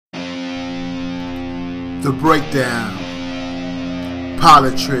The Breakdown,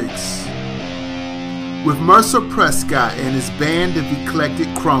 POLI-TRICKS, with Mercer Prescott and his band of eclectic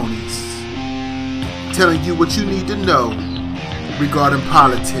cronies, telling you what you need to know regarding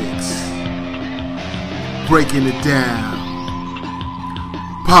politics, breaking it down,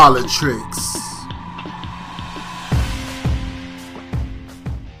 POLI-TRICKS.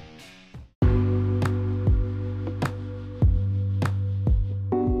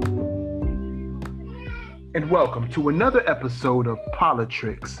 And welcome to another episode of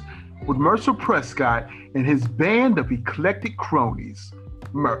POLI-TRICKS with Mercer Prescott and his band of eclectic cronies.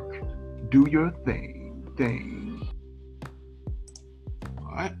 Merc, do your thing.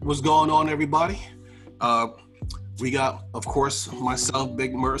 All right, what's going on, everybody? We got, of course, myself,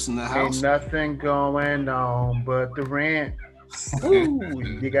 Big Mercer in the house. Ain't nothing going on but the rent. Ooh,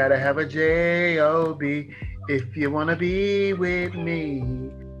 you gotta have a J-O-B if you wanna be with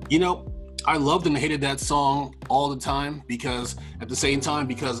me. You know, I loved and hated that song all the time because it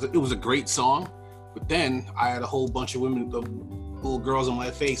was a great song. But then I had a whole bunch of little girls on my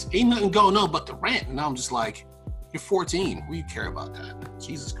face. Ain't nothing going on but the rent. And I'm just like, you're 14. What do you care about that?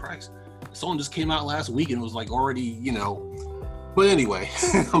 Jesus Christ. The song just came out last week and it was like already, you know. But anyway,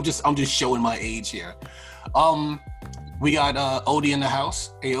 I'm just showing my age here. We got Odie in the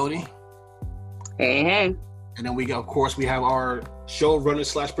house. Hey, Odie. Hey. And then we have our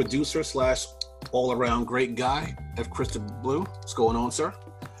showrunner / producer / all-around great guy, F. Christopher Blue. What's going on, sir?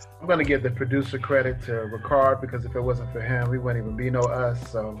 I'm going to give the producer credit to Ricard because if it wasn't for him, we wouldn't even be no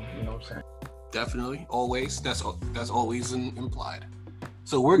us. So, you know what I'm saying? Definitely. Always. That's always implied.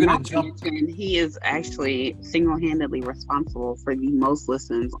 So we're going to jump. He is actually single-handedly responsible for the most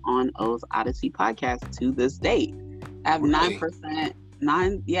listens on O's Odyssey podcast to this date. I have 9%,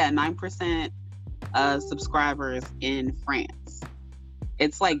 9% subscribers in France.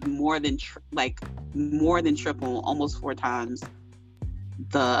 It's like more than triple, almost 4 times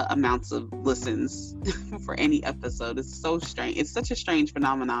the amounts of listens for any episode. It's so strange. It's such a strange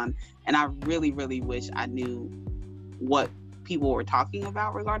phenomenon, and I really, really wish I knew what people were talking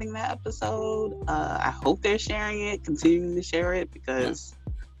about regarding that episode. I hope they're sharing it, continuing to share it, because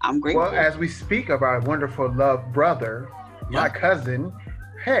I'm grateful. Well, as we speak of our wonderful love brother, my cousin,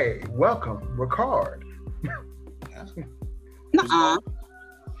 hey, welcome, Ricard. Nuh-uh.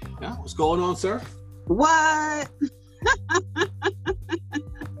 Yeah, what's going on, sir? What?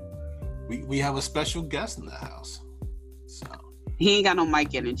 we have a special guest in the house. So he ain't got no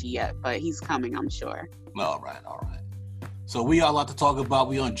mic energy yet, but he's coming, I'm sure. All right. So we got a lot to talk about.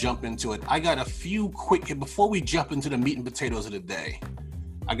 We're gonna jump into it. I got a few quick before we jump into the meat and potatoes of the day.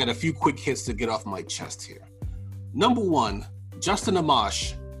 I got a few quick hits to get off my chest here. Number one, Justin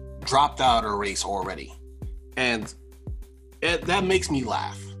Amash dropped out of the race already, and that makes me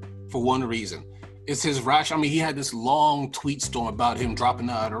laugh for one reason. It's his rash. I mean, he had this long tweet storm about him dropping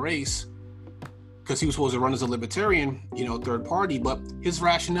out of the race because he was supposed to run as a libertarian, third party, but his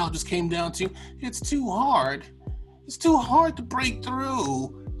rationale just came down to, it's too hard to break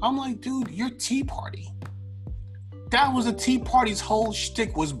through. I'm like, dude, you're Tea Party. That was the Tea Party's whole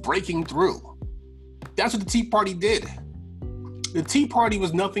shtick, was breaking through. That's what the Tea Party did. The Tea Party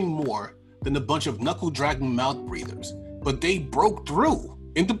was nothing more than a bunch of knuckle-dragging mouth breathers, but they broke through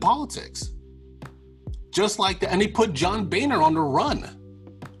into politics. Just like that, and they put John Boehner on the run.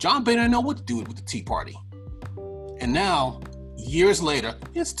 John Boehner didn't know what to do with the Tea Party. And now, years later,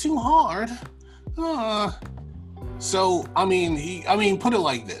 it's too hard. So, I mean, put it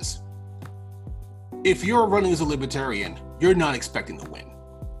like this. If you're running as a libertarian, you're not expecting to win.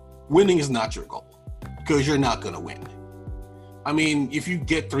 Winning is not your goal, because you're not going to win. I mean, if you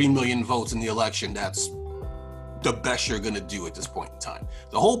get 3 million votes in the election, that's the best you're going to do at this point in time.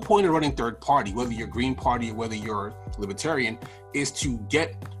 The whole point of running third party, whether you're Green Party or whether you're Libertarian, is to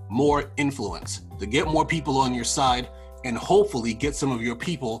get more influence, to get more people on your side, and hopefully get some of your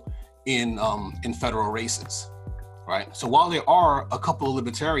people in federal races, right? So while there are a couple of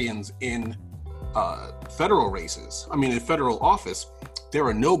Libertarians in federal races, in federal office, there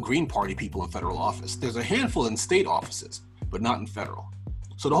are no Green Party people in federal office. There's a handful in state offices, but not in federal.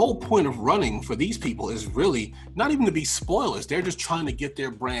 So the whole point of running for these people is really not even to be spoilers. They're just trying to get their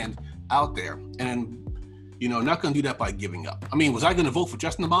brand out there. And, not going to do that by giving up. Was I going to vote for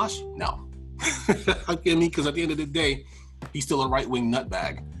Justin Amash? No. Because at the end of the day, he's still a right-wing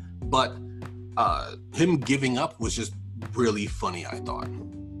nutbag. But him giving up was just really funny, I thought.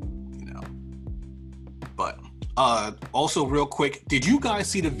 But also real quick, did you guys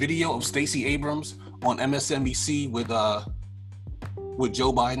see the video of Stacey Abrams on MSNBC with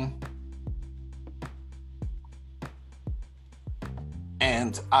Joe Biden? And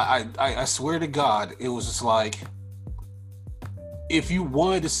And I swear to God, it was just like, if you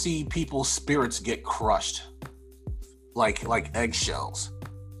wanted to see people's spirits get crushed, like eggshells,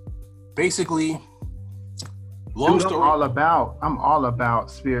 basically, long Dude, story. I'm all about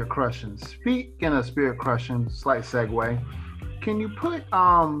spirit crushing. Speaking of spirit crushing, slight segue. Can you put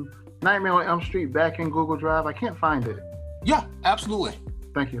Nightmare on Elm Street back in Google Drive? I can't find it. Yeah, absolutely.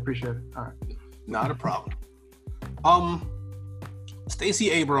 Thank you, appreciate it. All right. Not a problem.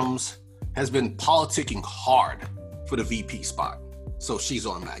 Stacey Abrams has been politicking hard for the VP spot. So she's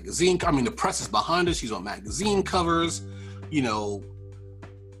on magazine. I mean, the press is behind her. She's on magazine covers, you know,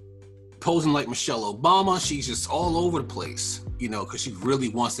 posing like Michelle Obama. She's just all over the place, you know, because she really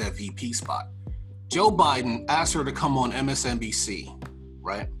wants that VP spot. Joe Biden asked her to come on MSNBC,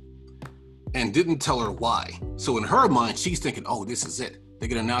 right? And didn't tell her why. So in her mind, she's thinking, oh, this is it. They're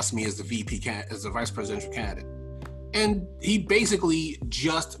going to announce me as the VP, as the vice presidential candidate. And he basically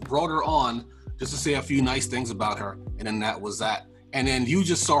just brought her on just to say a few nice things about her. And then that was that. And then you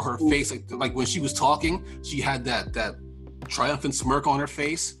just saw her face, like when she was talking, she had that triumphant smirk on her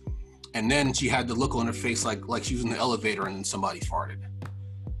face. And then she had the look on her face like she was in the elevator and then somebody farted.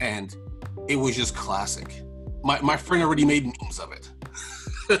 And it was just classic. My friend already made memes of it.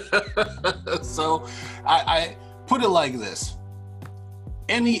 So I put it like this.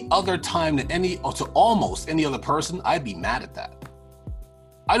 Any other time to almost any other person, I'd be mad at that.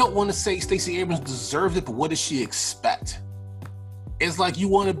 I don't want to say Stacey Abrams deserved it, but what does she expect? It's like you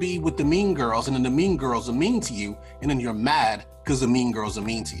want to be with the mean girls, and then the mean girls are mean to you, and then you're mad because the mean girls are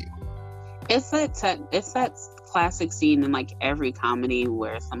mean to you. It's that classic scene in like every comedy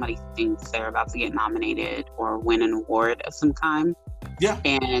where somebody thinks they're about to get nominated or win an award of some kind. Yeah.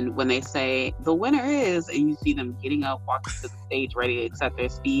 And when they say the winner is, and you see them getting up, walking to the stage, ready to accept their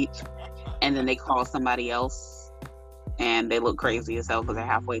speech, and then they call somebody else, and they look crazy as hell because they're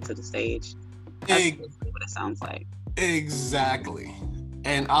halfway to the stage. That's basically what it sounds like. Exactly.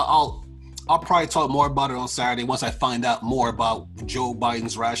 And I'll probably talk more about it on Saturday once I find out more about Joe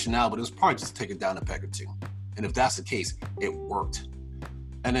Biden's rationale, but it was probably just to take it down a peg or two. And if that's the case, it worked.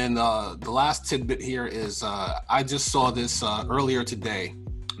 And then the last tidbit here is I just saw this earlier today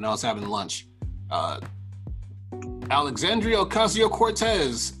when I was having lunch. Alexandria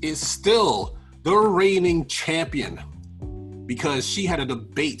Ocasio-Cortez is still the reigning champion because she had a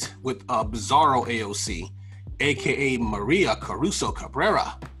debate with Bizarro AOC, aka Maria Caruso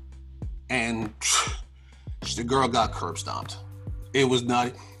Cabrera, and the girl got curb stomped. It was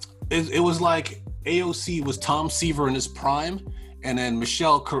not. It was like AOC was Tom Seaver in his prime, and then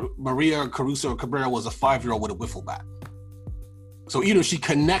Maria Caruso Cabrera was a 5-year-old with a wiffle bat. So either she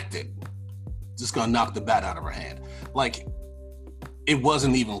connected, just gonna knock the bat out of her hand. Like, it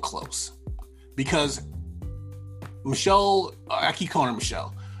wasn't even close. Because Michelle, I keep calling her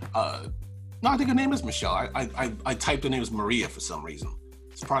Michelle. No, I think her name is Michelle. I typed her name as Maria for some reason.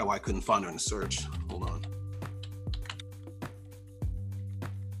 It's probably why I couldn't find her in the search. Hold on.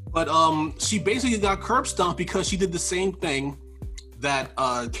 But she basically got curb stomped because she did the same thing that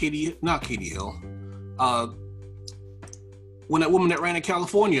Katie Hill, when that woman that ran in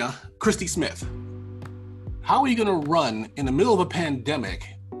California, Christy Smith. How are you gonna run in the middle of a pandemic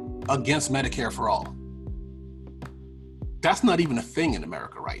against Medicare for all? That's not even a thing in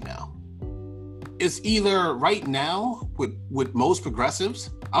America right now. It's either right now with most progressives,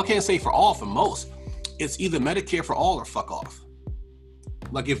 I can't say for all, for most, it's either Medicare for all or fuck off.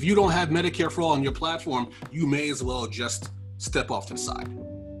 Like, if you don't have Medicare for all on your platform, you may as well just step off to the side,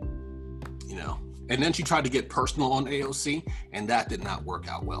 you know? And then she tried to get personal on AOC, and that did not work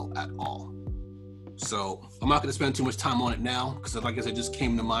out well at all. So I'm not gonna spend too much time on it now, because like I said, it just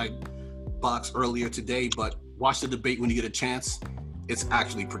came to my box earlier today, but watch the debate when you get a chance. It's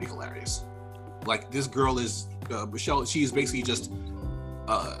actually pretty hilarious. Like, this girl is, Michelle, she is basically just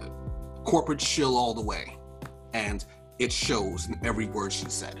corporate shill all the way. And it shows in every word she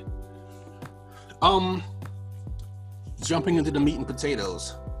said. Jumping into the meat and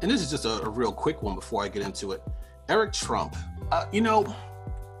potatoes, and this is just a real quick one before I get into it. Eric Trump, you know,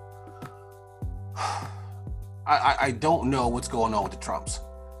 I don't know what's going on with the Trumps.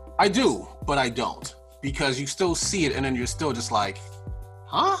 I do, but I don't, because you still see it and then you're still just like,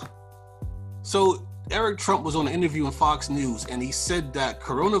 huh? So Eric Trump was on an interview on Fox News, and he said that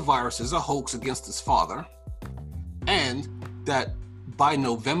coronavirus is a hoax against his father, and that by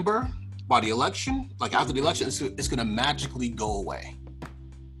November, by the election, like after the election, it's going to magically go away.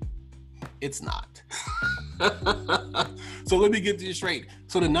 It's not. So let me get this straight.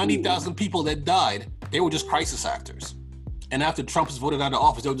 So the 90,000 people that died, they were just crisis actors. And after Trump is voted out of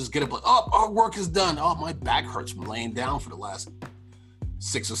office, they'll just get up like, oh, our work is done. Oh, my back hurts from laying down for the last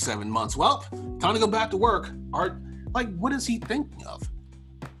 6 or 7 months. Well, time to go back to work. Like, what is he thinking of?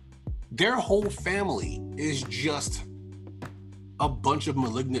 Their whole family is just a bunch of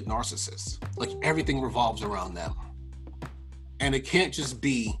malignant narcissists. Like, everything revolves around them. And it can't just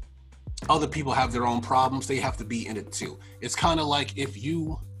be other people have their own problems. They have to be in it too. It's kind of like if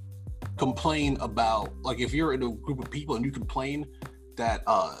you complain about, like, if you're in a group of people and you complain that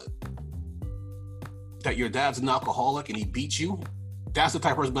that your dad's an alcoholic and he beats you, that's the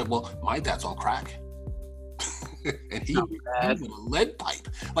type of person like, well, my dad's on crack. And he with a lead pipe.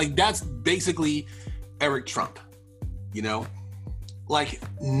 Like, that's basically Eric Trump, you know? Like,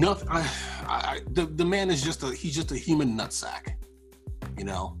 nothing. The man is he's just a human nutsack, you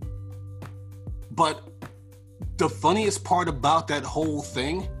know? But the funniest part about that whole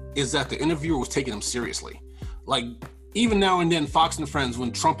thing is that the interviewer was taking him seriously. Like, even now and then, Fox and Friends,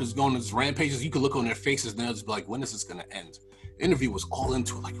 when Trump is going on his rampages, you could look on their faces and they'll just be like, when is this going to end? The interview was all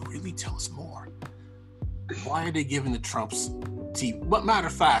into it, like, really, tell us more. Why are they giving the Trumps TV? But matter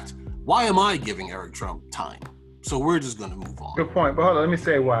of fact, why am I giving Eric Trump time? So we're just going to move on. Good point. But hold on, let me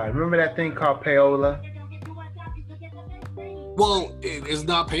say why. Remember that thing called payola? Well, it's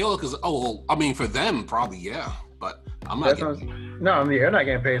not payola because, I mean, for them, probably, yeah. But I'm not No, I mean, they're not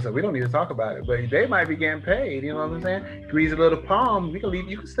getting paid, so we don't need to talk about it. But they might be getting paid, you know what I'm saying? Grease a little palm. We can leave.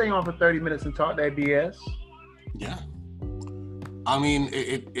 You can stay on for 30 minutes and talk that BS. Yeah. I mean,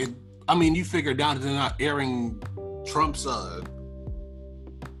 I mean, you figure down that they're not airing Trump's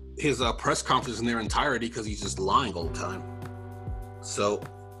his press conference in their entirety because he's just lying all the time. So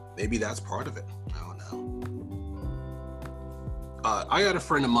maybe that's part of it. I don't know. I had a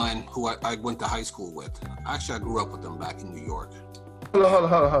friend of mine who I went to high school with. Actually, I grew up with them back in New York. Hold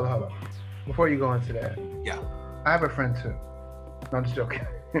on. Before you go into that. Yeah. I have a friend too. No, I'm just joking.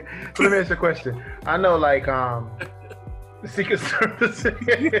 Let me ask you a question. I know, like, the Secret Service. Go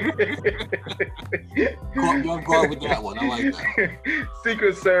with that one. I like that.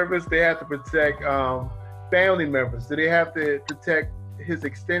 Secret Service, they have to protect family members. Do they have to protect his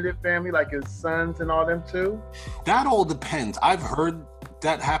extended family, like his sons and all them too? That all depends. I've heard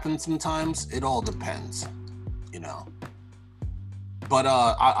that happen sometimes. It all depends, you know. But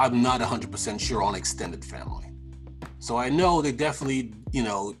I'm not 100% sure on extended family. So I know they definitely, you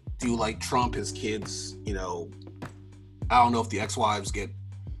know, do like Trump, his kids, you know. I don't know if the ex-wives get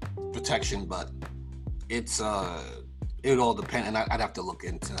protection, but it all depends, and I'd have to look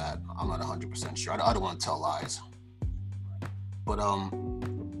into that. I'm not 100% sure. I don't want to tell lies. But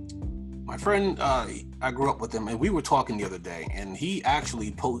my friend, I grew up with him, and we were talking the other day, and he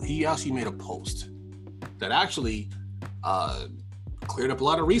actually made a post that actually cleared up a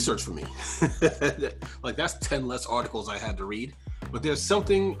lot of research for me. Like, that's 10 less articles I had to read. But there's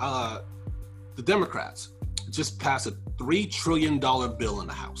something, the Democrats just passed a $3 trillion bill in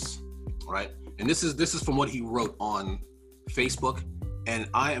the House, right? And this is from what he wrote on Facebook, and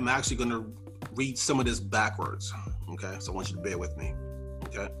I am actually going to read some of this backwards, okay? So I want you to bear with me,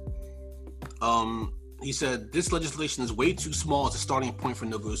 okay? He said, this legislation is way too small as a starting point for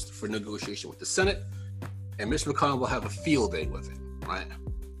negotiation with the Senate, and Mitch McConnell will have a field day with it, right?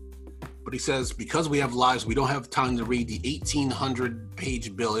 But he says, because we have lives, we don't have time to read the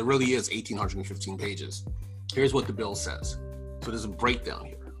 1,800-page bill. It really is 1,815 pages. Here's what the bill says. So there's a breakdown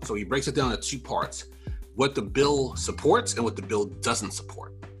here. So he breaks it down into two parts: what the bill supports and what the bill doesn't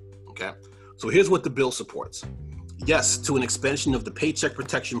support. Okay? So here's what the bill supports. Yes, to an expansion of the Paycheck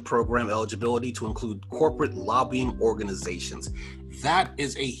Protection Program eligibility to include corporate lobbying organizations. That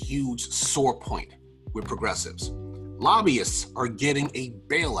is a huge sore point with progressives. Lobbyists are getting a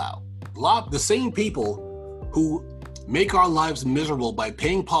bailout. The same people who make our lives miserable by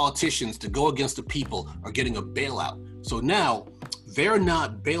paying politicians to go against the people are getting a bailout. So now they're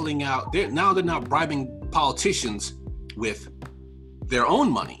not bailing out. They're not bribing politicians with their own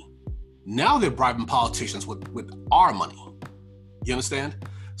money. Now they're bribing politicians with our money. You understand?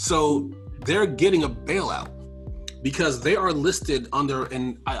 So they're getting a bailout because they are listed under,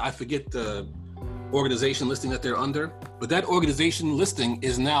 and I forget the organization listing that they're under, but that organization listing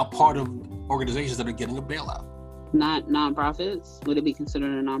is now part of organizations that are getting a bailout. Not nonprofits? Would it be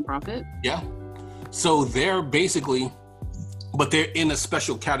considered a nonprofit? Yeah. So they're basically, but they're in a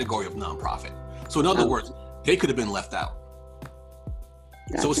special category of nonprofit. So in other words, they could have been left out.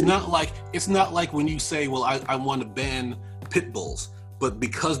 Gotcha. So it's not like when you say, well, I want to ban pit bulls, but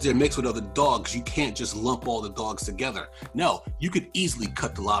because they're mixed with other dogs, you can't just lump all the dogs together. No, you could easily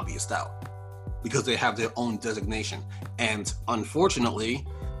cut the lobbyist out because they have their own designation. And unfortunately,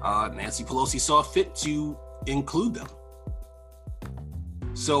 Nancy Pelosi saw fit to include them.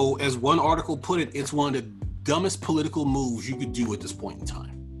 So as one article put it, it's one of the dumbest political moves you could do at this point in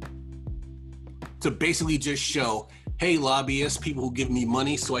time. To basically just show, hey, lobbyists, people who give me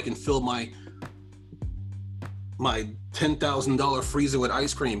money so I can fill my $10,000 freezer with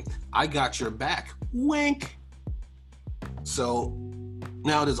ice cream, I got your back. Wink. So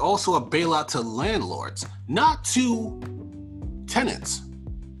now there's also a bailout to landlords, not to tenants,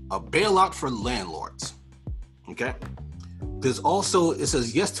 a bailout for landlords. Okay. There's also, it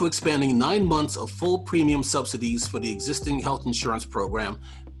says yes to expanding 9 months of full premium subsidies for the existing health insurance program,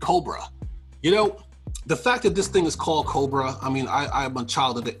 COBRA. You know, the fact that this thing is called COBRA, I mean, I'm a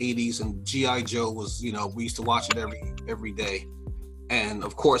child of the 80s, and G.I. Joe was, you know, we used to watch it every day. And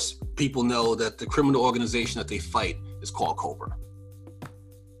of course, people know that the criminal organization that they fight is called COBRA.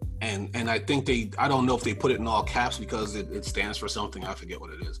 And I think I don't know if they put it in all caps because it stands for something, I forget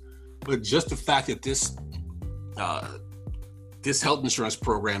what it is. But just the fact that this health insurance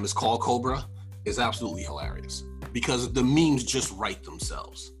program is called COBRA is absolutely hilarious because the memes just write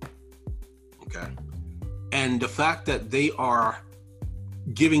themselves. Okay. And the fact that they are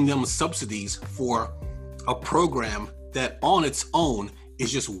giving them subsidies for a program that on its own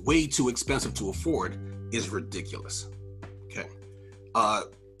is just way too expensive to afford is ridiculous. Okay.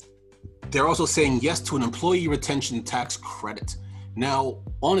 They're also saying yes to an employee retention tax credit. Now,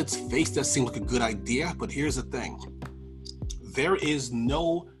 on its face, that seems like a good idea, but here's the thing. There is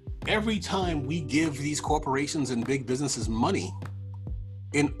every time we give these corporations and big businesses money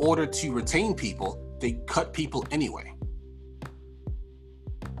in order to retain people, they cut people anyway.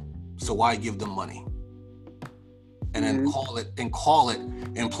 So why give them money? And then call it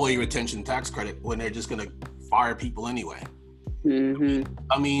employee retention tax credit when they're just gonna fire people anyway. Mm-hmm.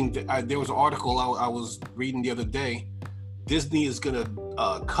 I mean, there was an article I was reading the other day. Disney is gonna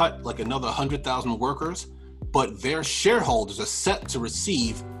cut like another 100,000 workers, but their shareholders are set to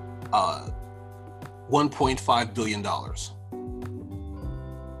receive $1.5 billion.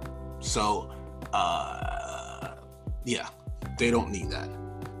 So, yeah, they don't need that.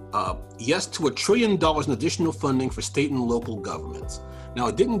 Yes to $1 trillion in additional funding for state and local governments. Now,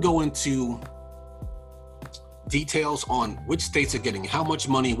 it didn't go into details on which states are getting how much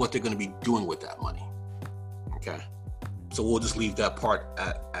money and what they're going to be doing with that money. Okay, so we'll just leave that part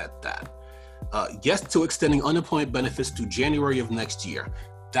at that. Yes to extending unemployment benefits to January of next year.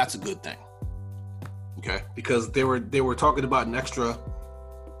 That's a good thing. Okay, because they were talking about an extra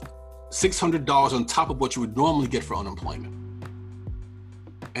 $600 on top of what you would normally get for unemployment,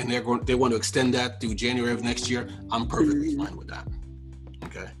 and they want to extend that through January of next year. I'm perfectly fine with that.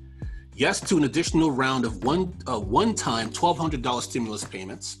 Okay. Yes to an additional round of one-time $1,200 stimulus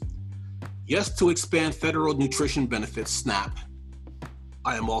payments. Yes to expand federal nutrition benefits, SNAP.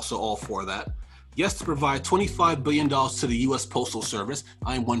 I am also all for that. Yes to provide $25 billion to the U.S. Postal Service.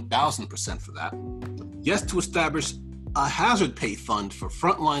 I am 1,000% for that. Yes to establish a hazard pay fund for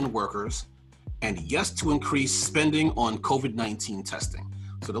frontline workers. And yes to increase spending on COVID-19 testing.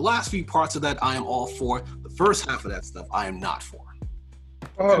 So the last few parts of that I am all for. The first half of that stuff I am not for.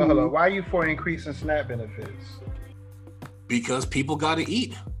 Hold on. Why are you for increasing SNAP benefits? Because people got to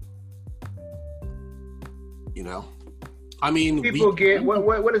eat. You know, I mean, people get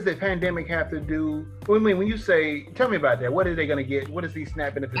what does the pandemic have to do? I mean, when you say, tell me about that. What are they going to get? What is these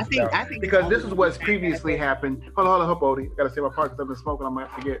SNAP benefits about? I think because this is what's previously happened. Hold on, Bodie. I got to say my part because I've been smoking. I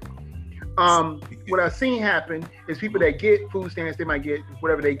might forget. What I've seen happen is people that get food stamps, they might get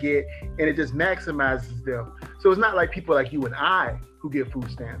whatever they get, and it just maximizes them. So it's not like people like you and I who get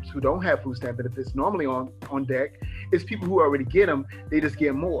food stamps, who don't have food stamp benefits normally on deck. It's people who already get them, they just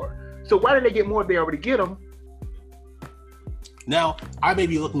get more. So why do they get more if they already get them? Now, I may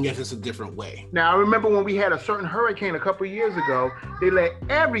be looking at this a different way. Now, I remember when we had a certain hurricane a couple of years ago, they let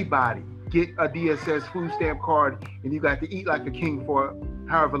everybody get a DSS food stamp card, and you got to eat like a king for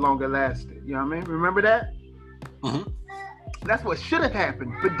however long it lasted. You know what I mean? Remember that? Mm-hmm. That's what should have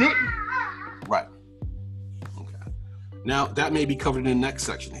happened, but didn't. Right. Okay. Now, that may be covered in the next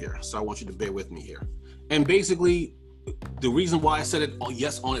section here, so I want you to bear with me here. And basically, the reason why I said it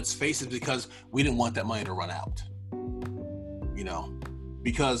yes on its face is because we didn't want that money to run out. You know,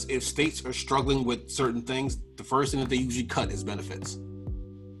 because if states are struggling with certain things, the first thing that they usually cut is benefits.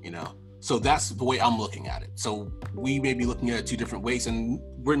 You know, so that's the way I'm looking at it. So we may be looking at it two different ways, and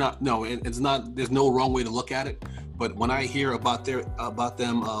we're not. No, it's not. There's no wrong way to look at it. But when I hear about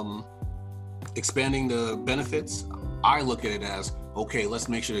them expanding the benefits, I look at it as okay. Let's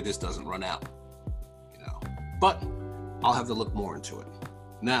make sure that this doesn't run out. You know, but I'll have to look more into it.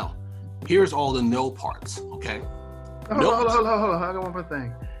 Now, here's all the no parts. Okay. Hold on. I got one more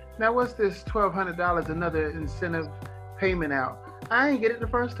thing. Now, what's this $1,200 another incentive payment out? I ain't get it the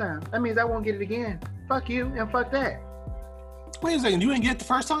first time. That means I won't get it again. fuck you and fuck that. Wait a second, you didn't get it the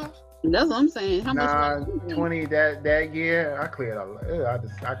first time? That's what I'm saying. How much? 20 that year, I cleared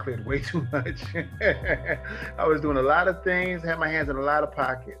I cleared way too much. I was doing a lot of things, had my hands in a lot of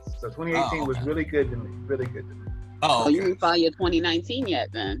pockets. So 2018 was really good to me, really good to me. Oh, okay. So you didn't file your 2019 yet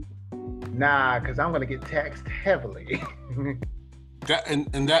then? Nah, because I'm gonna get taxed heavily.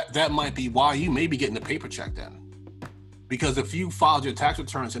 that might be why you may be getting a paper check then. Because if you filed your tax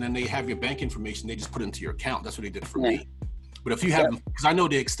returns and then they have your bank information, they just put it into your account. That's what they did for me. But if you haven't, because I know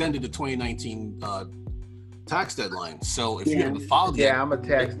they extended the 2019 tax deadline. So if you haven't filed yet, I'm gonna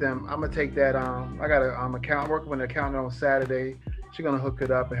tax them. I'm gonna take that. I got a account working with an accountant on Saturday. She's gonna hook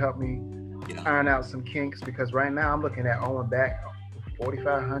it up and help me iron out some kinks, because right now I'm looking at owing back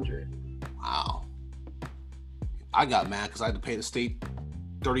 $4,500. Wow. I got mad because I had to pay the state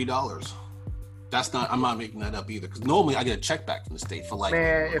 $30. I'm not making that up either, because normally I get a check back from the state for like.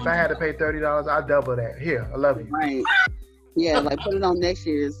 Man, if I had to pay $30, I'd double that. Here, I love you. Right. Yeah, like put it on next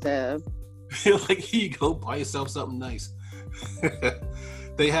year's tab. Like, here you go, buy yourself something nice.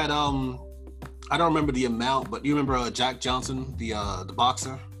 They had I don't remember the amount, but you remember Jack Johnson, the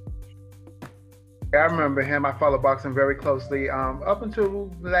boxer? Yeah, I remember him. I follow boxing very closely up until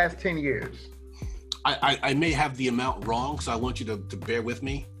the last 10 years. I may have the amount wrong, so I want you to bear with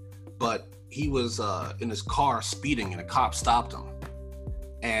me. But he was in his car speeding, and a cop stopped him.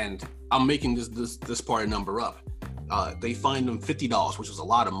 And I'm making this part of number up. They fined him $50, which was a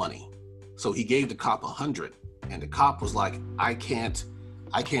lot of money. So he gave the cop $100, and the cop was like, I can't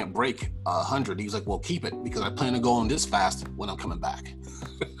break $100. He was like, well, keep it, because I plan to go on this fast when I'm coming back.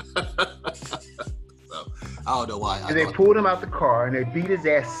 So I don't know why. And they pulled him out the car and they beat his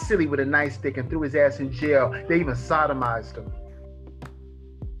ass silly with a nightstick and threw his ass in jail. They even sodomized him.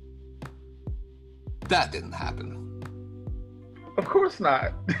 That didn't happen. Of course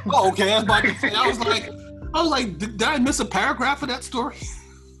not. Oh, okay. I was about to say, I was like, did I miss a paragraph of that story?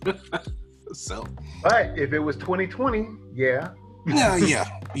 So. But if it was 2020, yeah.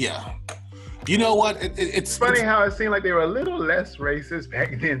 Yeah. You know what? It's funny how it seemed like they were a little less racist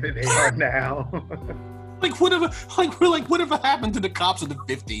back then than they are now. whatever happened to the cops of the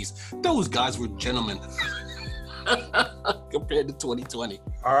 50s? Those guys were gentlemen compared to 2020.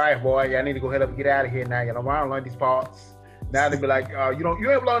 All right, boy, I need to go head up and get out of here now. You know, I don't learn these parts. Now they be like,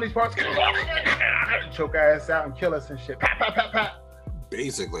 you ain't learn these parts. Choke our ass out and kill us and shit. Pop, pop, pop, pop.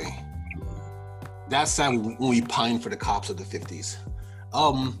 Basically, that's sad when we pine for the cops of the 50s.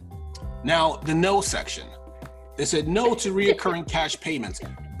 Now, the no section. They said no to reoccurring cash payments.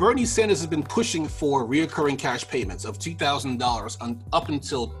 Bernie Sanders has been pushing for reoccurring cash payments of $2,000 up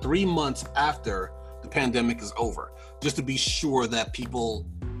until 3 months after the pandemic is over, just to be sure that people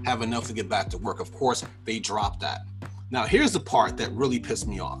have enough to get back to work. Of course, they dropped that. Now, here's the part that really pissed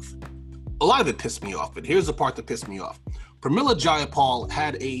me off. A lot of it pissed me off, but here's the part that pissed me off. Pramila Jayapal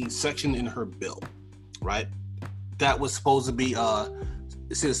had a section in her bill, right, that was supposed to be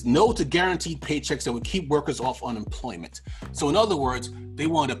it says no to guaranteed paychecks that would keep workers off unemployment. So in other words, they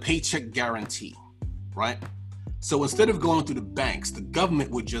want a paycheck guarantee, right? So instead of going through the banks, the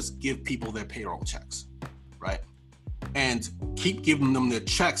government would just give people their payroll checks, right? And keep giving them their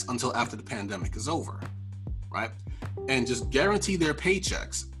checks until after the pandemic is over, right? And just guarantee their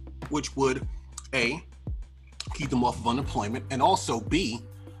paychecks, which would A, keep them off of unemployment, and also B,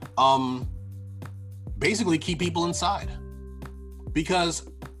 basically keep people inside. Because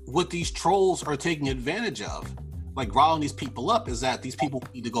what these trolls are taking advantage of, like riling these people up, is that these people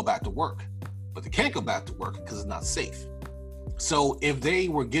need to go back to work, but they can't go back to work because it's not safe. So if they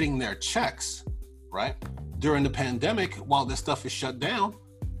were getting their checks, right, during the pandemic while this stuff is shut down,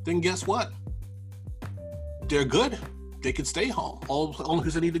 then guess what? They're good. They could stay home. Only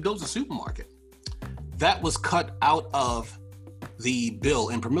because they need to go to the supermarket. That was cut out of the bill.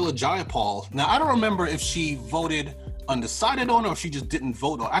 And Pramila Jayapal, now I don't remember if she voted undecided on it or if she just didn't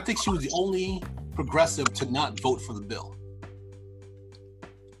vote on it. I think she was the only progressive to not vote for the bill.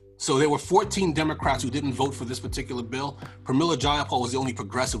 So there were 14 Democrats who didn't vote for this particular bill. Pramila Jayapal was the only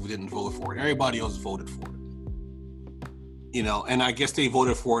progressive who didn't vote for it. Everybody else voted for it. You know, and I guess they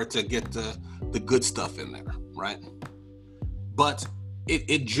voted for it to get the good stuff in there, right? But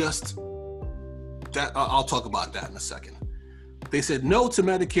it just, that I'll talk about that in a second. They said no to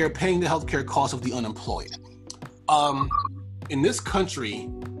Medicare paying the healthcare costs of the unemployed. In this country,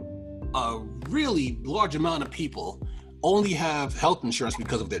 a really large amount of people only have health insurance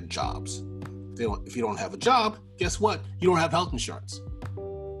because of their jobs. If you don't have a job, guess what? You don't have health insurance.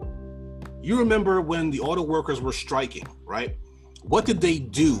 You remember when the auto workers were striking, right? What did they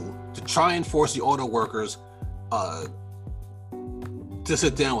do to try and force the auto workers to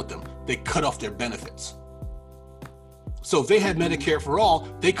sit down with them? they cut off their benefits. So if they had Medicare for all,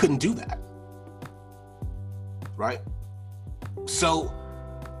 they couldn't do that. Right? So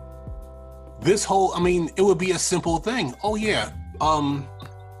this whole, it would be a simple thing. Oh yeah,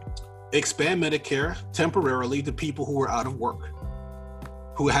 expand Medicare temporarily to people who are out of work,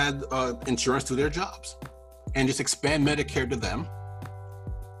 who had insurance through their jobs, and just expand Medicare to them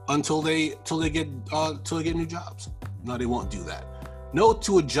until they get new jobs. No, they won't do that. No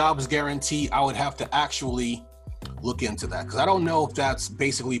to a jobs guarantee. I would have to actually look into that, because I don't know if that's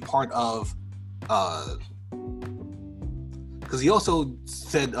basically part of. Because he also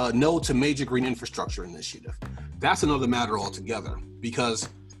said no to major green infrastructure initiative. That's another matter altogether, because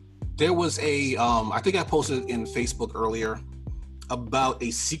there was I think I posted in Facebook earlier about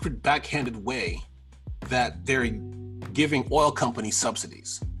a secret backhanded way that they're giving oil companies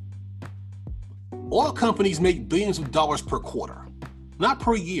subsidies. Oil companies make billions of dollars per quarter, not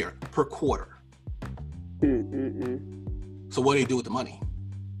per year, per quarter. So what do they do with the money?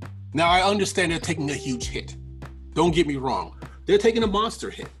 Now, I understand they're taking a huge hit. Don't get me wrong. They're taking a monster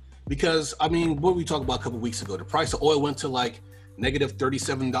hit because, what we talked about a couple of weeks ago, the price of oil went to like negative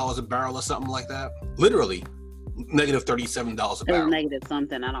 $37 a barrel or something like that. Literally negative $37 a barrel. It was negative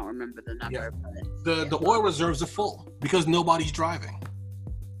something. I don't remember the number. Yeah. But the oil reserves are full because nobody's driving.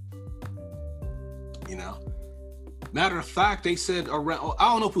 You know? Matter of fact, they said around, I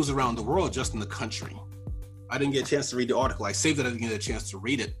don't know if it was around the world, just in the country. I didn't get a chance to read the article. I saved it. I didn't get a chance to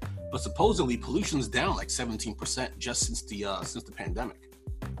read it. But supposedly pollution's down like 17% just since the pandemic.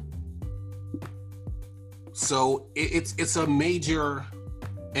 So it's a major,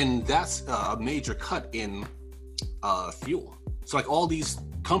 and that's a major cut in fuel. So like all these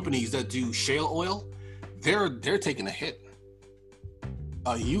companies that do shale oil, they're taking a hit,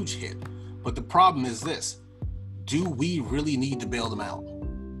 a huge hit. But the problem is this: do we really need to bail them out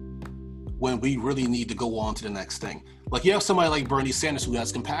when we really need to go on to the next thing? Like you have somebody like Bernie Sanders who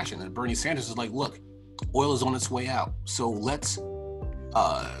has compassion, and Bernie Sanders is like, look, oil is on its way out, so let's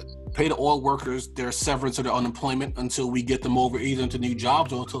pay the oil workers their severance or their unemployment until we get them over either into new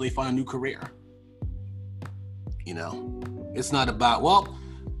jobs or until they find a new career. You know, it's not about, well,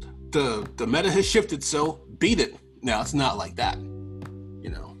 the meta has shifted, so beat it. Now it's not like that, you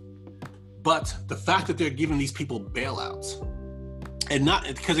know. But the fact that they're giving these people bailouts, and not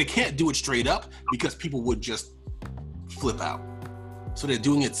because they can't do it straight up, because people would just flip out. So they're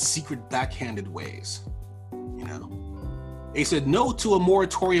doing it secret, backhanded ways, you know. They said no to a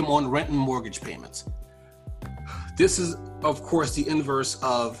moratorium on rent and mortgage payments. This is, of course, the inverse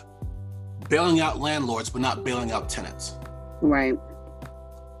of bailing out landlords, but not bailing out tenants. Right.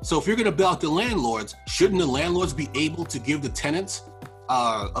 So if you're going to bail out the landlords, shouldn't the landlords be able to give the tenants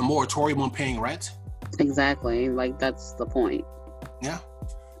a moratorium on paying rent? Exactly. Like, that's the point. Yeah.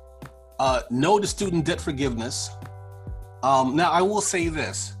 No to student debt forgiveness. Now, I will say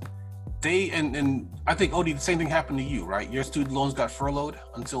this. They, and I think, Odie, the same thing happened to you, right? Your student loans got furloughed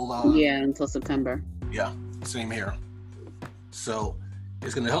until... until September. Yeah, same here. So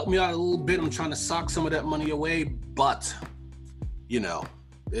it's going to help me out a little bit. I'm trying to sock some of that money away, but, you know,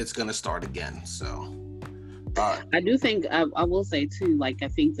 it's going to start again. So I do think, I will say too, like, I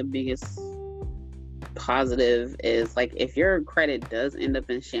think the biggest positive is, like, if your credit does end up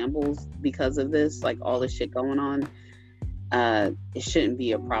in shambles because of this, like all this shit going on, it shouldn't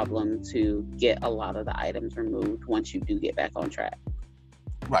be a problem to get a lot of the items removed once you do get back on track.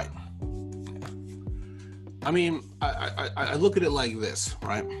 Right. I mean, I look at it like this,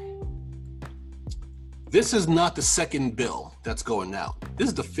 right? This is not the second bill that's going out. This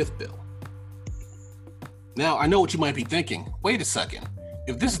is the fifth bill. Now, I know what you might be thinking. Wait a second.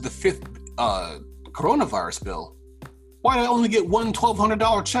 If this is the fifth coronavirus bill, why did I only get one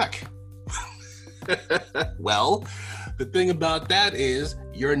 $1,200 check? Well, the thing about that is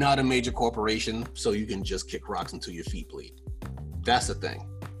you're not a major corporation, so you can just kick rocks until your feet bleed. That's the thing,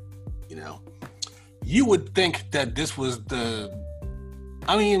 you know. You would think that this was the...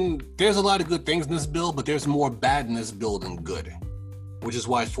 I mean, there's a lot of good things in this bill, but there's more bad in this bill than good, which is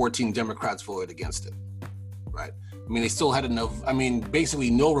why 14 Democrats voted against it, right? I mean, they still had enough... I mean,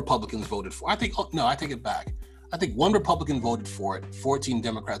 basically no Republicans voted for it. I take it back. I think one Republican voted for it, 14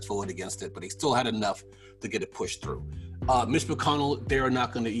 Democrats voted against it, but they still had enough to get it pushed through. Mitch McConnell, they're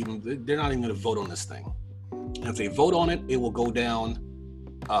not even going to vote on this thing. And if they vote on it, it will go down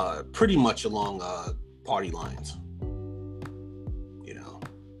pretty much along party lines. You know,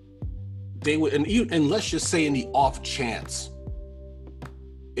 they would, and let's just say in the off chance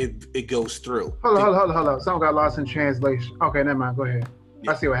it goes through. Hold on. Someone got lost in translation. Okay, never mind. Go ahead.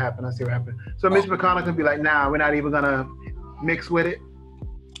 Yeah. I see what happened. So Mitch McConnell could be like, nah, we're not even gonna mix with it.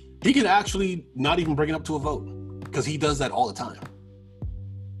 He can actually not even bring it up to a vote because he does that all the time.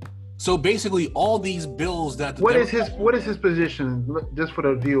 So basically, all these bills that what is his position? Just for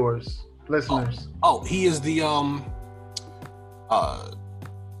the viewers, listeners. He is the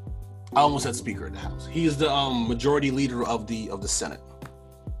I almost said Speaker of the House. He is the majority leader of the Senate.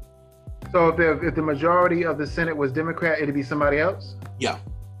 So if the majority of the Senate was Democrat, it'd be somebody else? Yeah.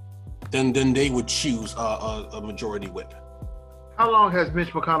 Then they would choose a majority whip. How long has Mitch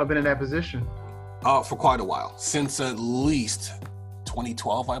McConnell been in that position? For quite a while, since at least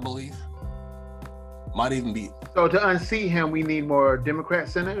 2012, I believe. Might even be. So to unseat him, we need more Democrat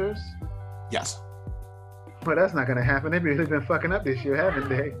senators? Yes. Well, that's not going to happen. They've really been fucking up this year, haven't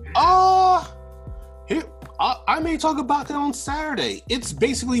they? I may talk about that on Saturday. It's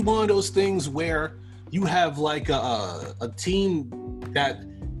basically one of those things where you have like a team that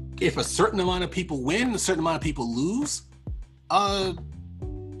if a certain amount of people win, a certain amount of people lose,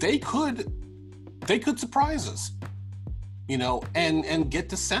 they could surprise us, and get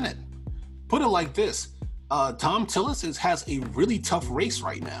the Senate. Put it like this: Tom Tillis has a really tough race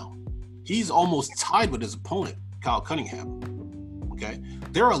right now. He's almost tied with his opponent, Kyle Cunningham. Okay,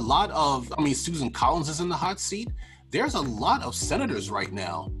 there are a lot of, Susan Collins is in the hot seat. There's a lot of senators right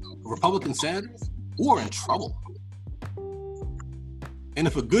now, Republican senators, who are in trouble. And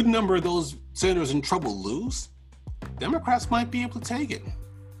if a good number of those senators in trouble lose, Democrats might be able to take it.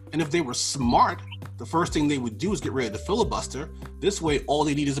 And if they were smart, the first thing they would do is get rid of the filibuster. This way, all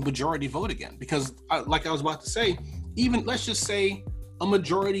they need is a majority vote again. Because like I was about to say, even let's just say a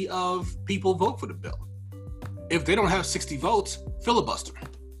majority of people vote for the bill. If they don't have 60 votes, filibuster.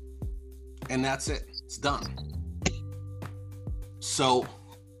 And that's it. It's done. So,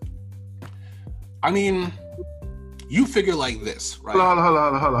 you figure like this, right? Hold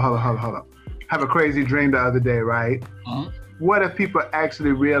on. Have a crazy dream the other day, right? Uh-huh. What if people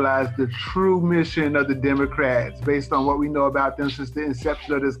actually realize the true mission of the Democrats based on what we know about them since the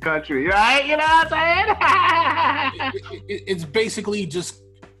inception of this country, right? You know what I'm saying? It's basically just,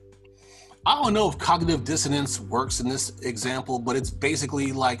 I don't know if cognitive dissonance works in this example, but it's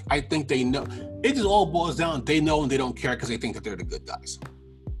basically like, I think they know. It just all boils down, they know and they don't care because they think that they're the good guys.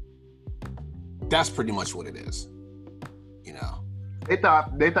 That's pretty much what it is. They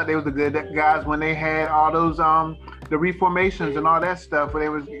thought they was the good guys when they had all those the reformations and all that stuff, where they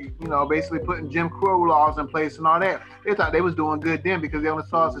was basically putting Jim Crow laws in place and all that. They thought they was doing good then because they only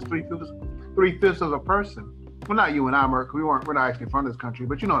saw us as three-fifths of a person. Well, not you and I, Merc. We're not actually from this country,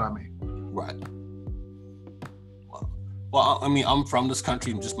 but you know what I mean. Right. Well, I'm from this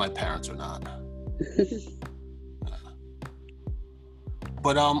country, just my parents are not.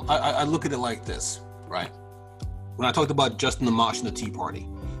 But I look at it like this, right? When I talked about Justin Amash and the Tea Party,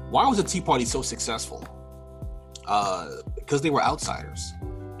 why was the Tea Party so successful? Because they were outsiders,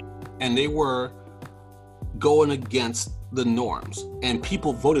 and they were going against the norms, and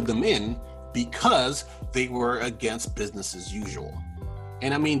people voted them in because they were against business as usual.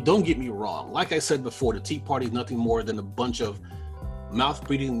 And don't get me wrong. Like I said before, the Tea Party is nothing more than a bunch of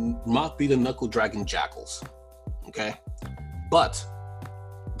mouth-breathing, knuckle-dragging jackals. Okay? But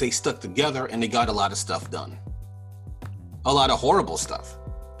they stuck together and they got a lot of stuff done. A lot of horrible stuff,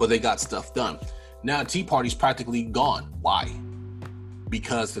 but they got stuff done. Now, Tea Party's practically gone. Why?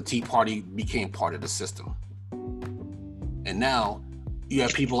 Because the Tea Party became part of the system. And now you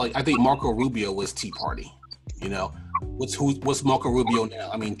have people like, I think Marco Rubio was Tea Party. What's Marco Rubio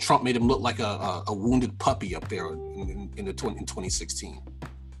now? Trump made him look like a wounded puppy up there in 2016.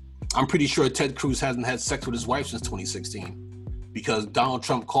 I'm pretty sure Ted Cruz hasn't had sex with his wife since 2016 because Donald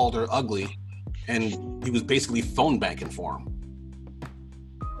Trump called her ugly and he was basically phone banking for him.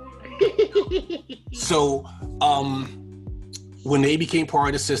 So when they became part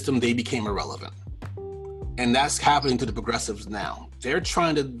of the system, they became irrelevant. And that's happening to the progressives now. They're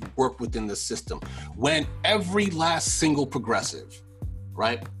trying to work within the system when every last single progressive,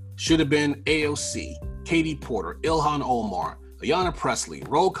 right, should have been AOC, Katie Porter, Ilhan Omar, Ayanna Pressley,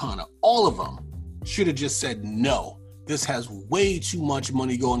 Ro Khanna, all of them should have just said, no, this has way too much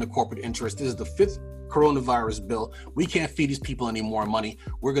money going to corporate interest. This is the 5th coronavirus bill. We can't feed these people any more money.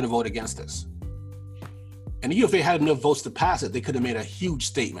 We're going to vote against this. And even if they had enough votes to pass it, they could have made a huge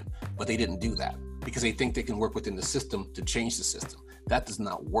statement, but they didn't do that because they think they can work within the system to change the system. That does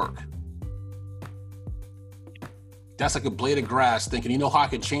not work. That's like a blade of grass thinking, how I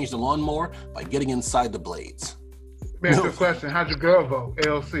can change the lawnmower? By getting inside the blades. Man, good question. How'd your girl vote,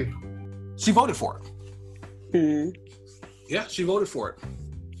 AOC? She voted for it. Mm-hmm. Yeah, she voted for it.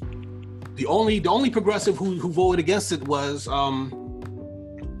 The only progressive who voted against it was I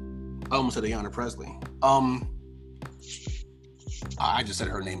almost said Ayanna Pressley. I just said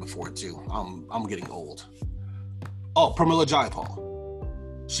her name before too. I'm getting old. Oh, Pramila Jayapal.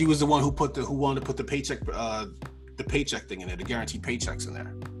 She was the one who wanted to put the paycheck thing in there, the guaranteed paychecks in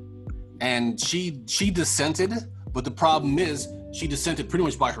there. And she dissented, but the problem is she dissented pretty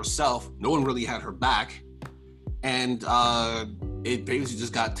much by herself. No one really had her back, and it basically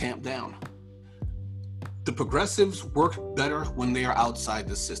just got tamped down. The progressives work better when they are outside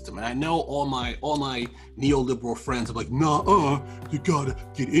the system. And I know all my neoliberal friends are like, nah, you gotta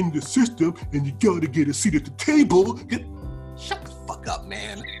get in the system and you gotta get a seat at the table. Shut the fuck up,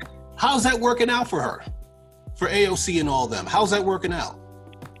 man. How's that working out for her? For AOC and all them? How's that working out?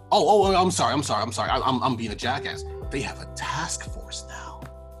 Oh, I'm sorry. I'm being a jackass. They have a task force now.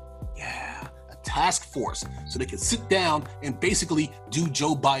 Yeah, a task force. So they can sit down and basically do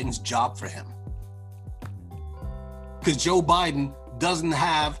Joe Biden's job for him. Because Joe Biden doesn't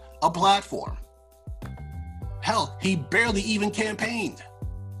have a platform. Hell, he barely even campaigned.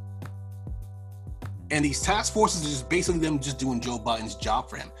 And these task forces are just basically them just doing Joe Biden's job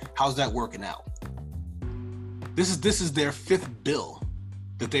for him. How's that working out? This is their fifth bill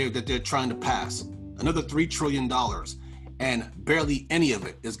that they're trying to pass. Another $3 trillion, and barely any of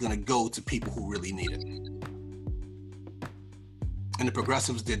it is going to go to people who really need it. And the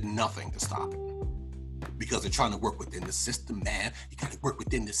progressives did nothing to stop it. Because they're trying to work within the system, man. You gotta work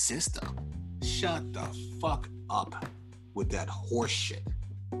within the system. Shut the fuck up with that horse shit.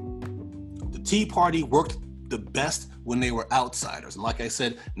 The Tea Party worked the best when they were outsiders. And like I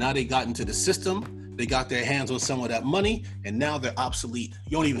said, now they got into the system, they got their hands on some of that money, and now they're obsolete.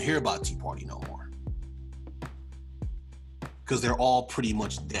 You don't even hear about Tea Party no more. Because they're all pretty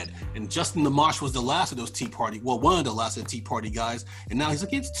much dead. And Justin Amash was the last of those Tea Party, well, one of the last of the Tea Party guys. And now he's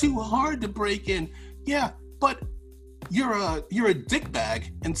like, it's too hard to break in. Yeah, but you're a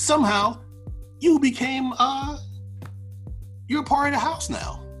dickbag, and somehow you became you're a part of the house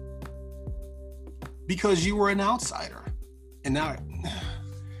now because you were an outsider. And now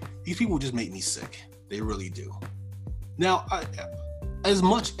these people just make me sick. They really do. Now, as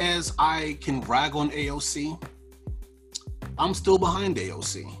much as I can rag on AOC, I'm still behind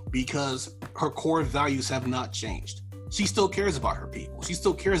AOC because her core values have not changed. She still cares about her people. She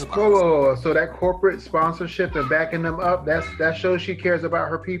still cares about Whoa. So that corporate sponsorship and backing them up, that shows she cares about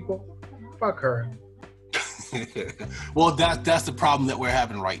her people? Fuck her. Well, that's the problem that we're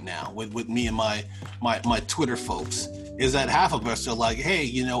having right now with me and my Twitter folks, is that half of us are like, hey,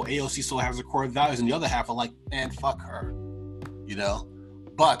 AOC still has her core values, and the other half are like, man, fuck her.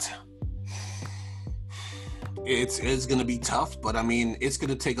 But it's going to be tough, but I mean, it's going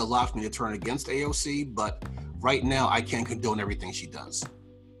to take a lot for me to turn against AOC, but right now, I can't condone everything she does.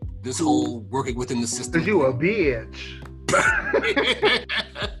 This whole working within the system. Because you a bitch.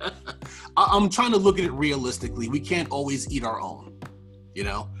 I'm trying to look at it realistically. We can't always eat our own,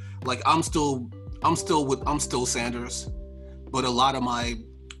 Like I'm still Sanders, but a lot of my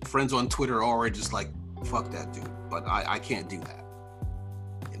friends on Twitter are already just like, fuck that dude. But I can't do that,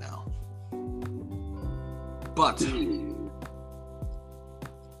 But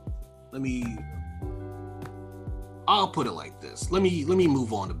I'll put it like this. Let me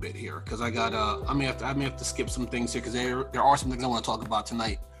move on a bit here, because I may have to skip some things here, because there are some things I want to talk about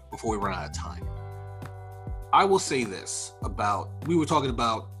tonight before we run out of time. I will say this we were talking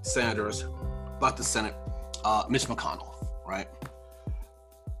about Sanders, about the Senate, Mitch McConnell, right?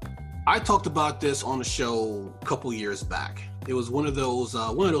 I talked about this on a show a couple years back. It was one of those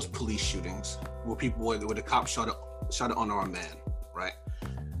police shootings where the cop shot an unarmed man, right?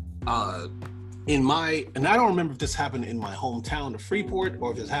 And I don't remember if this happened in my hometown of Freeport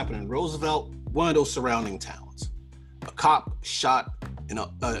or if this happened in Roosevelt, one of those surrounding towns. A cop shot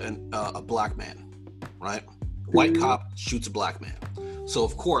a black man, right? A white cop shoots a black man. So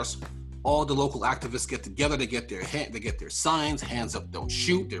of course, all the local activists get together. They get their signs, hands up, don't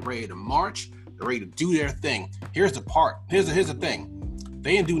shoot. They're ready to march. They're ready to do their thing. Here's the thing.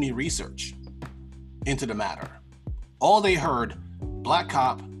 They didn't do any research into the matter. All they heard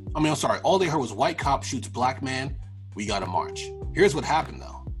was white cop shoots black man. We got to march. Here's what happened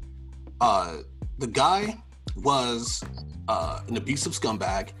though. The guy was an abusive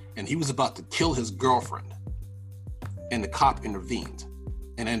scumbag, and he was about to kill his girlfriend. And the cop intervened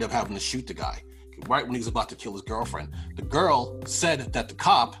and ended up having to shoot the guy right when he was about to kill his girlfriend. The girl said that the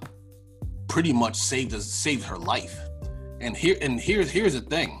cop pretty much saved her life. And here's the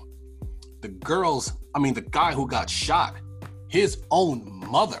thing. The guy who got shot, his own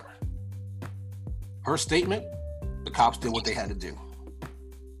mother, her statement, the cops did what they had to do.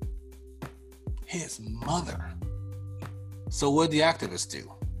 His mother. So what did the activists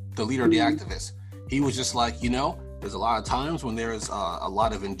do? The leader of the activists, he was just like, There's a lot of times when there's a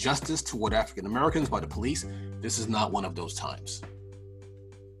lot of injustice toward African Americans by the police. This is not one of those times.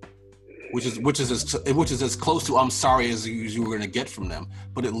 Which is as close to I'm sorry as you were going to get from them,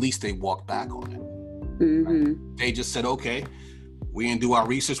 but at least they walked back on it. Mm-hmm. They just said, okay, we didn't do our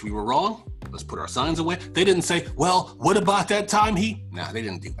research, we were wrong. Let's put our signs away. They didn't say, well, what about that time Nah, they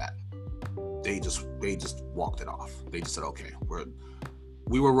didn't do that. They just walked it off. They just said, okay,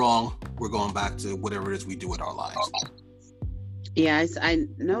 we were wrong. We're going back to whatever it is we do with our lives. Yeah, I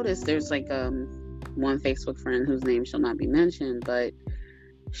noticed there's like one Facebook friend whose name shall not be mentioned, but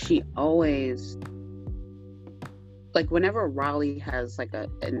she always, like, whenever Raleigh has like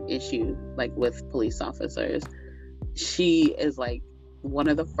an issue like with police officers, she is like one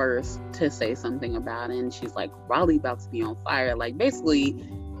of the first to say something about it, and she's like, Raleigh about to be on fire, like basically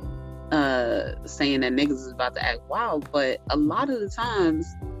saying that niggas is about to act wild. But a lot of the times,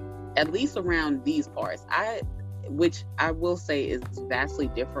 at least around these parts, which I will say is vastly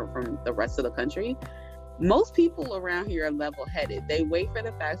different from the rest of the country, most people around here are level-headed. They wait for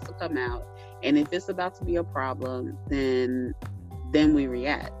the facts to come out, and if it's about to be a problem, then we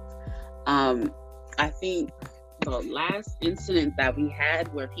react. I think the last incident that we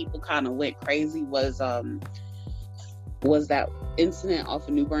had where people kind of went crazy was that incident off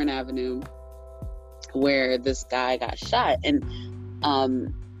of New Bern Avenue where this guy got shot. And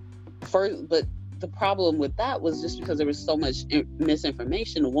but the problem with that was just because there was so much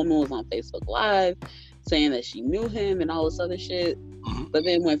misinformation. The woman was on Facebook Live saying that she knew him and all this other shit. Mm-hmm. But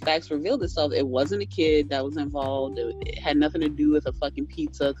then when facts revealed itself, it wasn't a kid that was involved. It had nothing to do with a fucking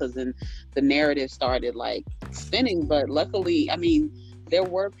pizza, because then the narrative started like spinning. But luckily, I mean, there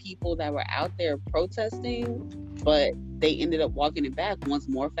were people that were out there protesting, but they ended up walking it back once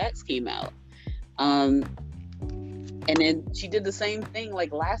more facts came out. And then she did the same thing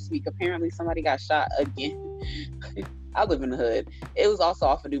like last week. Apparently somebody got shot again. I live in the hood. It was also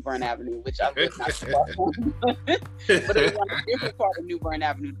off of New Bern Avenue, which I'm not sure from. But it was on a different part of New Bern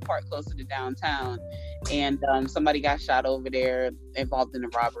Avenue, the part closer to downtown. And somebody got shot over there involved in a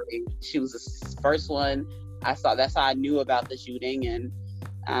robbery. She was the first one I saw. That's how I knew about the shooting. And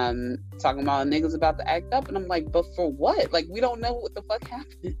talking about niggas about to act up. And I'm like, but for what? Like, we don't know what the fuck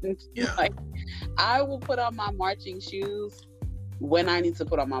happened. Yeah. Like, I will put on my marching shoes when I need to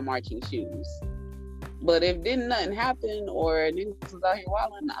put on my marching shoes. But if nothing happen or niggas was out here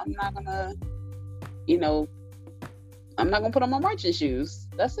wilding, I'm not gonna put on my marching shoes.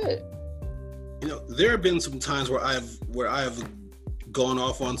 That's it. There have been some times where I've gone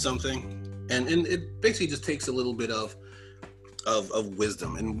off on something, and it basically just takes a little bit of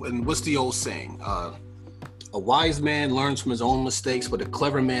wisdom. And what's the old saying? A wise man learns from his own mistakes, but a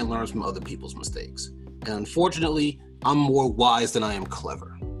clever man learns from other people's mistakes. And unfortunately, I'm more wise than I am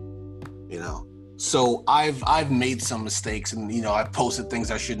clever. So I've made some mistakes, and I've posted things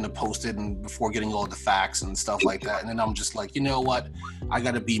I shouldn't have posted, and before getting all the facts and stuff like that. And then I'm just like, you know what? I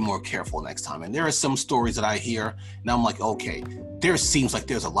got to be more careful next time. And there are some stories that I hear, and I'm like, okay, there seems like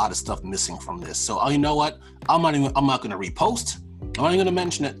there's a lot of stuff missing from this. So you know what? I'm not going to repost. I'm not even going to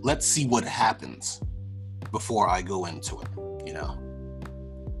mention it. Let's see what happens before I go into it.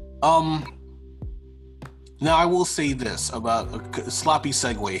 Now I will say this about a sloppy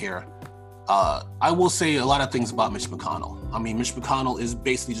segue here. I will say a lot of things about Mitch McConnell. I mean, Mitch McConnell is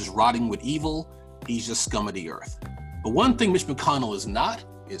basically just rotting with evil. He's just scum of the earth. But one thing Mitch McConnell is not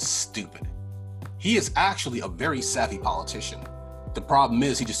is stupid. He is actually a very savvy politician. The problem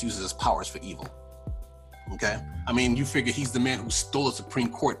is he just uses his powers for evil. Okay? I mean, you figure he's the man who stole a Supreme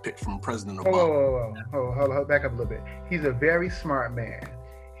Court pick from President Obama. Hold back up a little bit. He's a very smart man.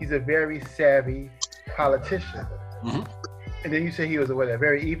 He's a very savvy politician. Mm-hmm. And then you say he was a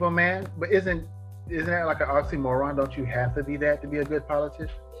very evil man? But isn't that like an oxymoron? Don't you have to be that to be a good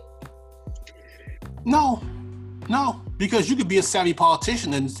politician? No, because you could be a savvy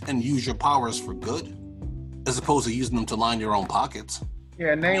politician and use your powers for good, as opposed to using them to line your own pockets.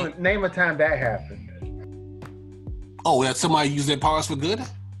 Yeah, name a time that happened. Oh, that somebody used their powers for good?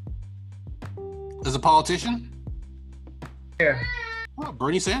 As a politician? Yeah. Well,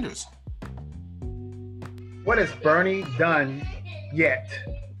 Bernie Sanders. What has Bernie done yet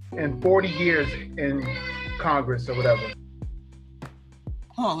in 40 years in Congress or whatever?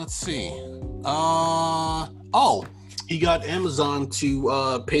 Oh, let's see. He got Amazon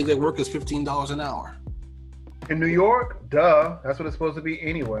to pay their workers $15 an hour. In New York? Duh. That's what it's supposed to be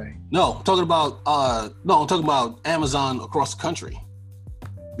anyway. No, I'm talking about Amazon across the country.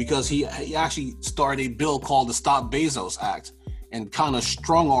 Because he actually started a bill called the Stop Bezos Act, and kind of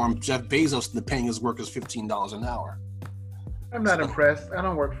strong-armed Jeff Bezos into paying his workers $15 an hour. I'm not impressed. I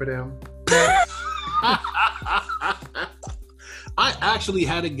don't work for them. I actually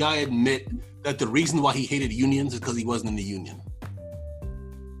had a guy admit that the reason why he hated unions is because he wasn't in the union.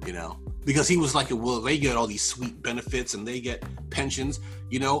 You know, because he was like, well, they get all these sweet benefits and they get pensions.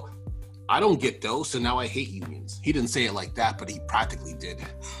 You know, I don't get those, so now I hate unions. He didn't say it like that, but he practically did.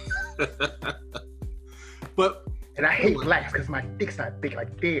 And I hate blacks because my dick's not big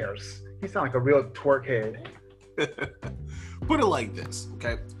like theirs. You sound like a real twerk head. Put it like this,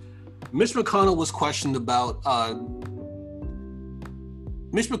 okay? Mitch McConnell was questioned about.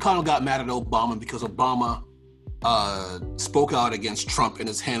 Mitch McConnell got mad at Obama because Obama spoke out against Trump in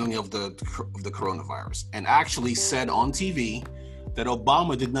his handling of the coronavirus, and actually said on TV that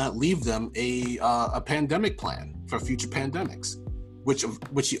Obama did not leave them a pandemic plan for future pandemics, which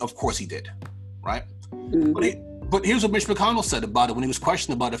of course he did, right? Mm-hmm. But here's what Mitch McConnell said about it when he was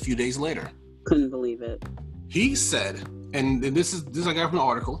questioned about it a few days later. Couldn't believe it. He said, and this is I got from the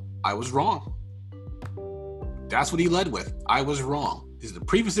article, I was wrong. That's what he led with. I was wrong. The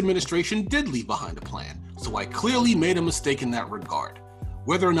previous administration did leave behind a plan, so I clearly made a mistake in that regard.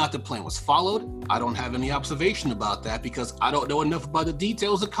 Whether or not the plan was followed, I don't have any observation about that because I don't know enough about the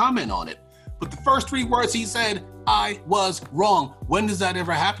details to comment on it. But the first 3 words he said, I was wrong. When does that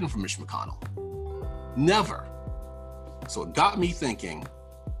ever happen for Mitch McConnell? Never. So it got me thinking,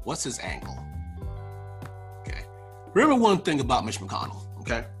 what's his angle? Okay. Remember one thing about Mitch McConnell,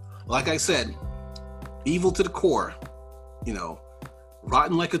 okay? Like I said, evil to the core, you know,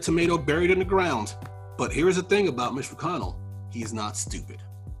 rotten like a tomato buried in the ground. But here's the thing about Mitch McConnell. He's not stupid,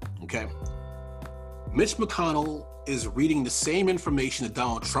 okay? Mitch McConnell is reading the same information that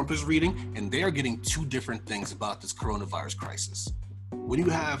Donald Trump is reading, and they are getting 2 different things about this coronavirus crisis. When you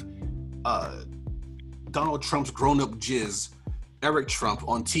have Donald Trump's grown-up jizz, Eric Trump,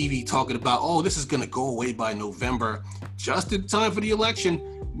 on TV talking about, oh, this is going to go away by November, just in time for the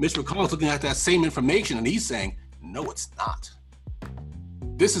election, Mitch McConnell's looking at that same information, and he's saying, no, it's not.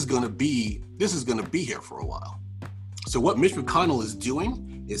 This is going to be here for a while. So what Mitch McConnell is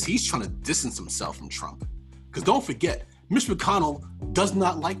doing is he's trying to distance himself from Trump. Because don't forget, Mitch McConnell does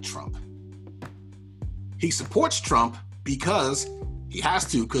not like Trump. He supports Trump because he has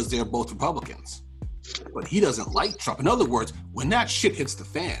to, because they're both Republicans. But he doesn't like Trump. In other words, when that shit hits the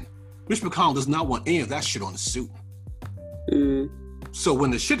fan, Mitch McConnell does not want any of that shit on his suit. So when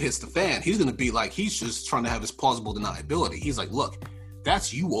the shit hits the fan, he's going to be like, he's just trying to have his plausible deniability. He's like, look,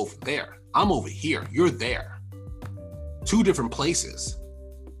 that's you over there. I'm over here. You're there. 2 different places.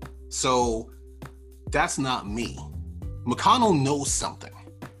 So that's not me. McConnell knows something,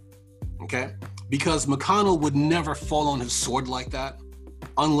 okay? Because McConnell would never fall on his sword like that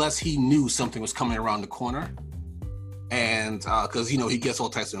unless he knew something was coming around the corner. And because, you know, he gets all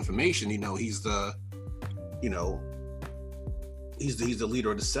types of information. You know, he's the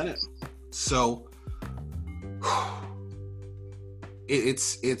leader of the Senate. So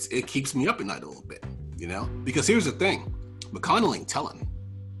it keeps me up at night a little bit, you know? Because here's the thing, McConnell ain't telling.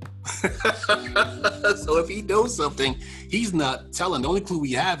 So if he knows something, he's not telling. The only clue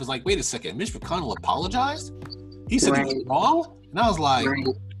we have is like, wait a second, Mitch McConnell apologized? He said he was wrong? And I was like,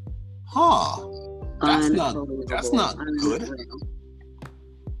 that's not good.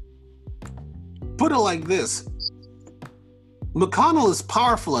 Put it like this. McConnell is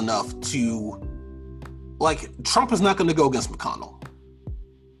powerful enough to, like, Trump is not going to go against McConnell.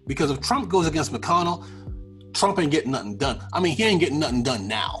 Because if Trump goes against McConnell, Trump ain't getting nothing done. I mean, he ain't getting nothing done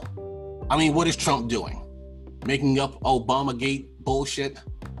now. I mean, what is Trump doing? Making up Obamagate bullshit?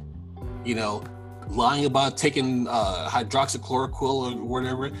 You know, lying about taking hydroxychloroquine or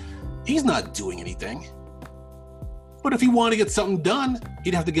whatever. He's not doing anything. But if he wanted to get something done,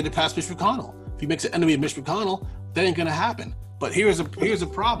 he'd have to get it past Mitch McConnell. If he makes an enemy of Mitch McConnell, that ain't gonna happen. But here's a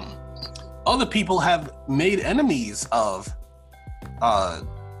problem. Other people have made enemies of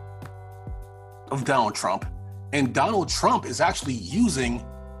Donald Trump, and Donald Trump is actually using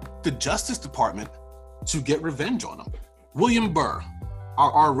the Justice Department to get revenge on him. William Burr,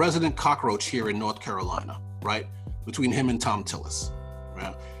 our resident cockroach here in North Carolina, right? Between him and Tom Tillis,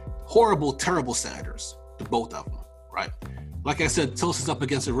 right? Horrible, terrible senators, the both of them, right? Like I said, Tillis is up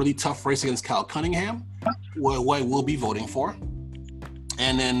against a really tough race against Cal Cunningham, who I will be voting for.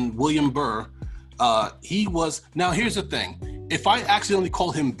 And then William Burr, he was, now here's the thing. If I accidentally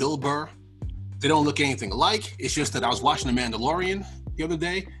call him Bill Burr, they don't look anything alike. It's just that I was watching The Mandalorian the other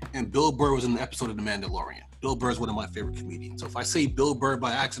day, and Bill Burr was in an episode of The Mandalorian. Bill Burr is one of my favorite comedians. So if I say Bill Burr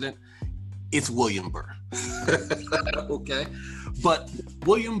by accident, it's William Burr. Okay? But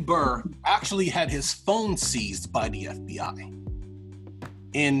William Burr actually had his phone seized by the FBI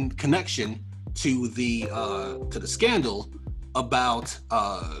in connection to the scandal about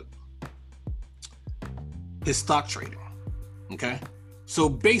his stock trading. Okay? So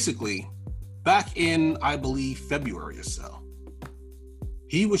basically, back in, I believe, February or so,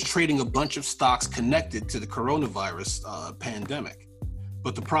 he was trading a bunch of stocks connected to the coronavirus pandemic.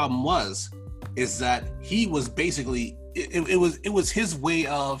 But the problem is that he was basically, it was his way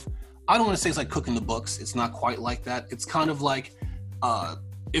of, I don't want to say it's like cooking the books. It's not quite like that. It's kind of like,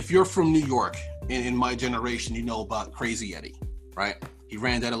 if you're from New York, in my generation, you know about Crazy Eddie, right? He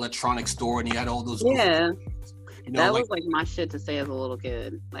ran that electronics store and he had all those. Yeah. That was like my shit to say as a little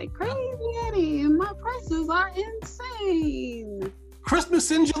kid. Like, Crazy Eddie, my prices are insane.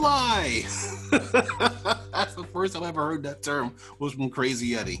 Christmas in July. That's the first time I ever heard that term, was from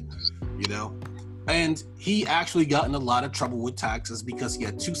Crazy Eddie, you know? And he actually got in a lot of trouble with taxes because he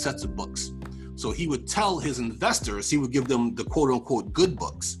had 2 sets of books. So he would tell his investors, he would give them the quote unquote good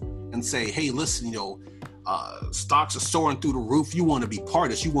books and say, hey, listen, you know, stocks are soaring through the roof. You want to be part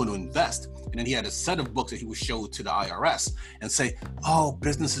of this. You want to invest. And then he had a set of books that he would show to the IRS and say, oh,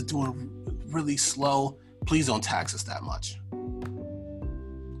 business is doing really slow. Please don't tax us that much.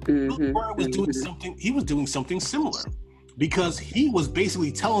 Burr was doing something. He was doing something similar, because he was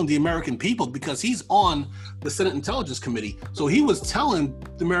basically telling the American people, because he's on the Senate Intelligence Committee. So he was telling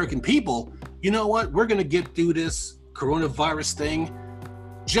the American people, you know what, we're going to get through this coronavirus thing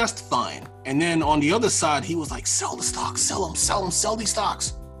just fine. And then on the other side, he was like, sell the stocks, sell them, sell these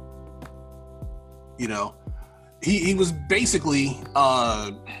stocks. You know, he was basically,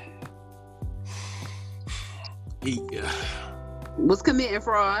 was committing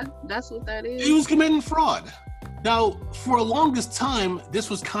fraud. That's what that is. He was committing fraud. Now, for the longest time, this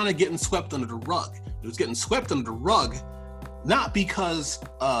was kind of getting swept under the rug. It was getting swept under the rug, not because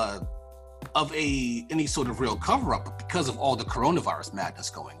of any sort of real cover-up, but because of all the coronavirus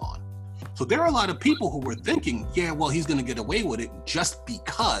madness going on. So there are a lot of people who were thinking, yeah, well, he's going to get away with it just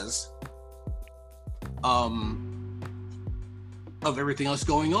because of everything else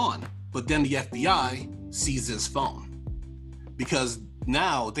going on. But then the FBI seized his phone, because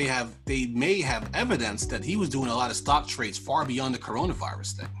now they may have evidence that he was doing a lot of stock trades far beyond the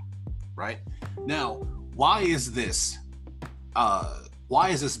coronavirus thing, right? Now, why is this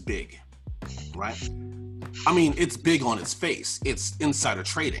big, right? I mean, it's big on its face. It's insider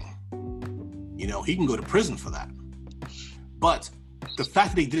trading. You know, he can go to prison for that. But the fact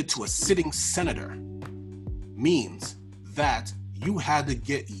that they did it to a sitting senator means that you had to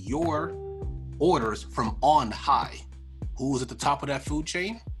get your orders from on high. Who was at the top of that food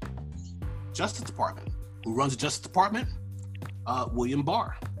chain? Justice Department. Who runs the Justice Department? William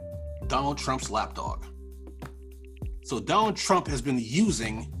Barr, Donald Trump's lapdog. So Donald Trump has been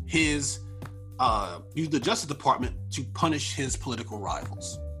using the Justice Department to punish his political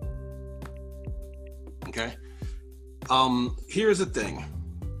rivals. Okay. Here's the thing.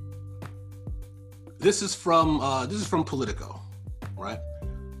 This is from Politico, right?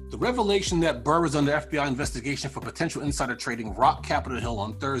 The revelation that Burr was under FBI investigation for potential insider trading rocked Capitol Hill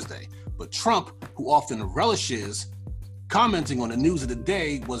on Thursday, but Trump, who often relishes commenting on the news of the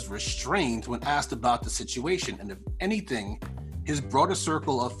day, was restrained when asked about the situation, and if anything, his broader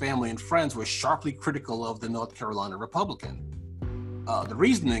circle of family and friends were sharply critical of the North Carolina Republican. The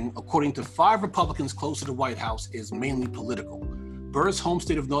reasoning, according to 5 Republicans close to the White House, is mainly political. Burr's home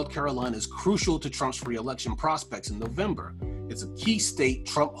state of North Carolina is crucial to Trump's re-election prospects in November. It's a key state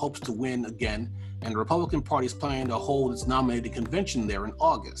Trump hopes to win again, and the Republican Party is planning to hold its nominating convention there in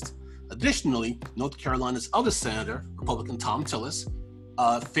August. Additionally, North Carolina's other senator, Republican Tom Tillis,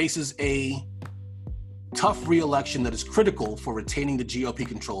 faces a tough re-election that is critical for retaining the GOP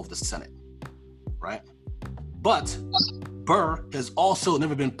control of the Senate, right? But Burr has also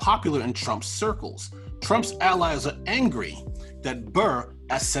never been popular in Trump's circles. Trump's allies are angry that Burr,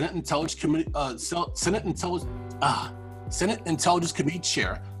 as Senate Intelligence Committee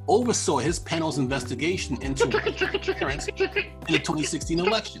chair, oversaw his panel's investigation into interference in the 2016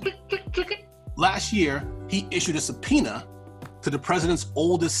 election. Last year, he issued a subpoena to the president's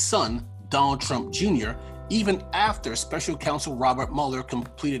oldest son, Donald Trump Jr., even after Special Counsel Robert Mueller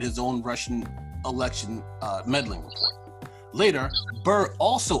completed his own Russian election meddling report. Later, Burr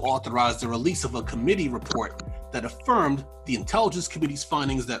also authorized the release of a committee report that affirmed the Intelligence Committee's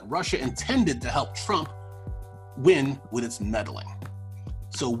findings that Russia intended to help Trump win with its meddling.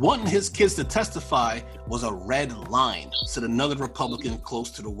 So wanting his kids to testify was a red line, said another Republican close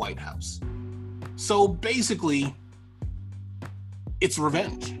to the White House. So basically, it's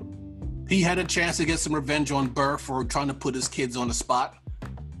revenge. He had a chance to get some revenge on Burr for trying to put his kids on the spot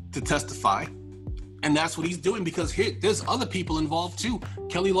to testify. And that's what he's doing, because there's other people involved too.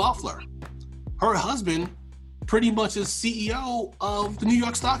 Kelly Loeffler, her husband, pretty much is CEO of the New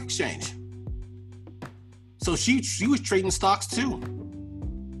York Stock Exchange. So she was trading stocks too.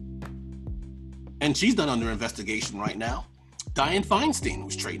 And she's not under investigation right now. Dianne Feinstein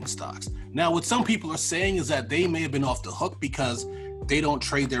was trading stocks. Now, what some people are saying is that they may have been off the hook because they don't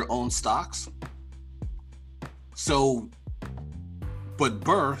trade their own stocks. So, but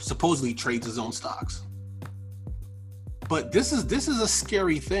Burr supposedly trades his own stocks. But this is a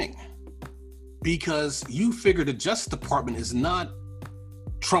scary thing, because you figure the Justice Department is not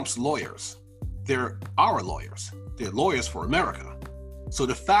Trump's lawyers. They're our lawyers. They're lawyers for America. So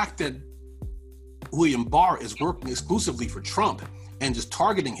the fact that William Barr is working exclusively for Trump and just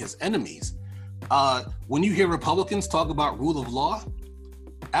targeting his enemies, when you hear Republicans talk about rule of law,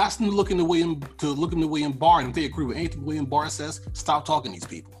 ask them to look into William Barr, and if they agree with anything William Barr says, stop talking to these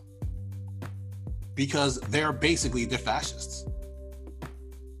people, because they're fascists.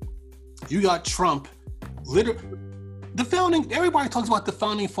 You got Trump, everybody talks about the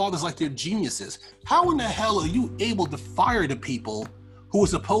founding fathers like they're geniuses. How in the hell are you able to fire the people who are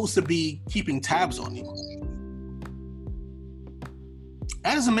supposed to be keeping tabs on you?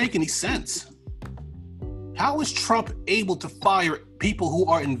 That doesn't make any sense. How is Trump able to fire people who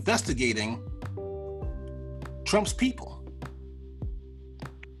are investigating Trump's people?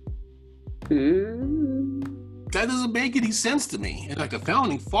 That doesn't make any sense to me. And like, the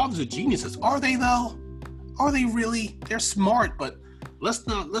founding fathers are geniuses. Are they though? Are they really? They're smart, but let's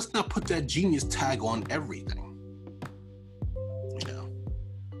not put that genius tag on everything. You know.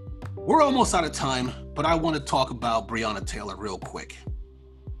 We're almost out of time, but I want to talk about Breonna Taylor real quick.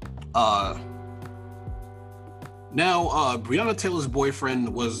 Breonna Taylor's boyfriend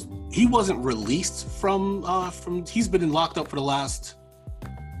wasn't released from he's been locked up for the last,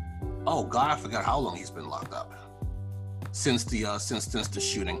 oh God, I forgot how long he's been locked up since the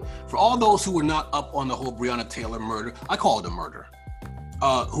shooting. For all those who were not up on the whole Breonna Taylor murder, I call it a murder.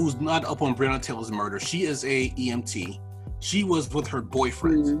 Who's not up on Breonna Taylor's murder? She is a EMT. She was with her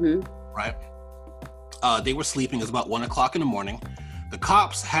boyfriend, right? They were sleeping. It was about 1:00 in the morning. The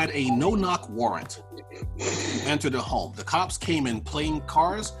cops had a no-knock warrant to enter the home. The cops came in plain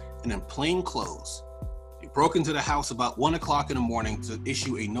cars and in plain clothes. They broke into the house about 1:00 in the morning to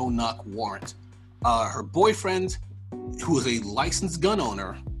issue a no-knock warrant. Her boyfriend, who was a licensed gun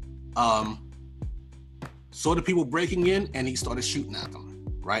owner, saw the people breaking in, and he started shooting at them,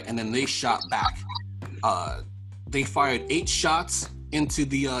 right? And then they shot back. They fired 8 shots into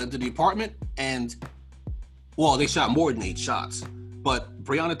the apartment, and well, they shot more than 8 shots. But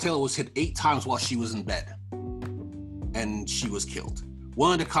Breonna Taylor was hit 8 times while she was in bed, and she was killed.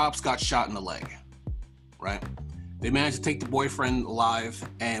 One of the cops got shot in the leg, right? They managed to take the boyfriend alive,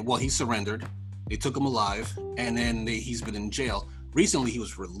 and well, he surrendered. They took him alive, and then he's been in jail. Recently, he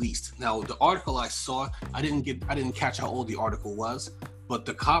was released. Now, the article I saw, I didn't catch how old the article was, but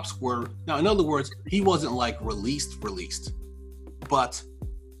the cops were, now in other words, he wasn't like released, but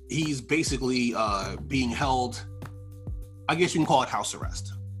he's basically being held, I guess you can call it house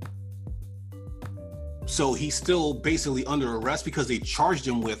arrest. So he's still basically under arrest because they charged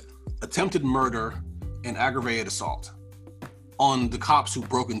him with attempted murder and aggravated assault on the cops who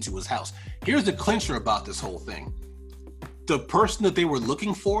broke into his house. Here's the clincher about this whole thing. The person that they were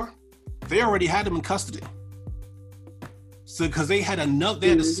looking for, they already had him in custody. So because they had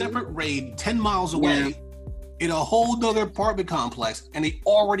a separate raid 10 miles away in a whole nother apartment complex, and they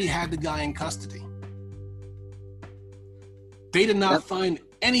already had the guy in custody. They did not find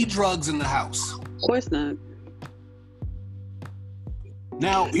any drugs in the house. Of course not.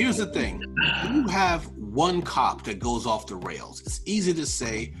 Now, here's the thing. You have one cop that goes off the rails. It's easy to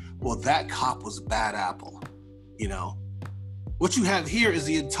say, well, that cop was bad apple, you know? What you have here is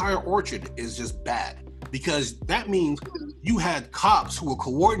the entire orchard is just bad, because that means you had cops who were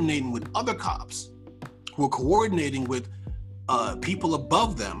coordinating with other cops, who were coordinating with people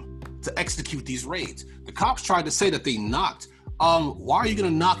above them to execute these raids. The cops tried to say that they knocked. Why are you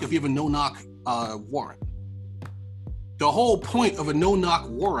going to knock if you have a no-knock warrant? The whole point of a no-knock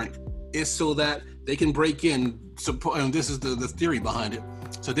warrant is so that they can break in. And this is the theory behind it.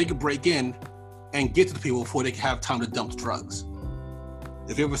 So they can break in and get to the people before they can have time to dump the drugs.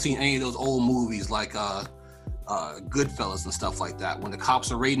 If you've ever seen any of those old movies like Goodfellas and stuff like that, when the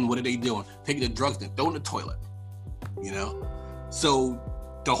cops are raiding, what are they doing? Taking the drugs and throwing in the toilet, you know? So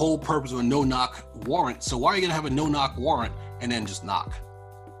the whole purpose of a no-knock warrant. So why are you gonna have a no-knock warrant and then just knock?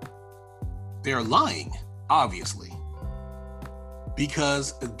 They're lying, obviously,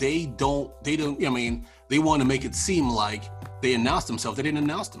 because they don't, I mean, they want to make it seem like they announced themselves. They didn't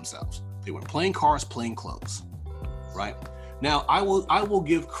announce themselves. They were in plain cars, plain clothes, right? Now, I will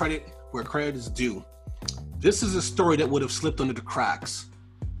give credit where credit is due. This is a story that would have slipped under the cracks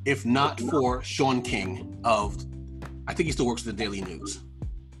if not for Sean King I think he still works at the Daily News.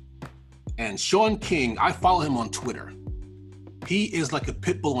 And Sean King, I follow him on Twitter. He is like a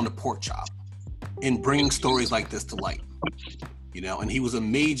pit bull on a pork chop in bringing stories like this to light. And he was a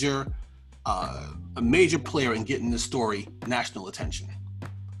major player in getting this story national attention.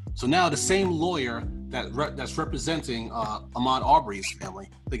 So now the same lawyer that's representing Ahmaud Arbery's family,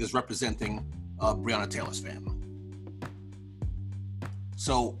 I think, is representing Breonna Taylor's family.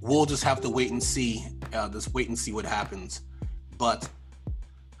 So we'll just have to wait and see what happens. But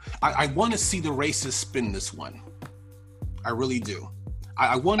I want to see the racists spin this one. I really do.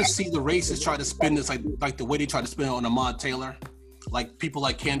 I want to see the racists try to spin this like the way they tried to spin it on Ahmaud Taylor. Like people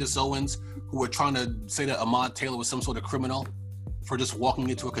like Candace Owens, who were trying to say that Ahmaud Taylor was some sort of criminal for just walking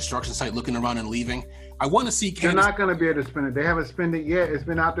into a construction site, looking around and leaving. I want to see Candace. They're not going to be able to spin it. They haven't spinned it yet. It's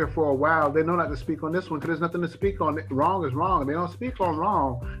been out there for a while. They know not to speak on this one because there's nothing to speak on. Wrong is wrong. They don't speak on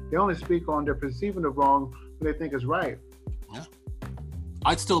wrong. They only speak on their perceiving of wrong when they think is right. Yeah.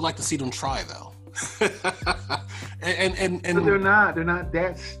 I'd still like to see them try, though. and but they're not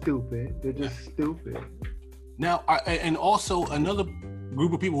that stupid. They're just stupid. Now, and also another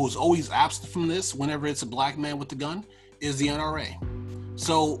group of people who's always absent from this whenever it's a black man with the gun is the NRA.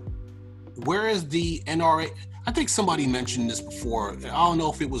 So where is the NRA? I think somebody mentioned this before. I don't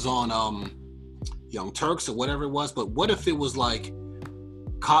know if it was on Young Turks or whatever it was, but what if it was like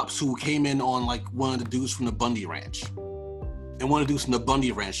cops who came in on like one of the dudes from the Bundy Ranch, and one of the dudes from the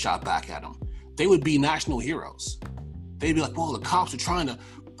Bundy Ranch shot back at him? They would be national heroes. They'd be like, well, the cops are trying to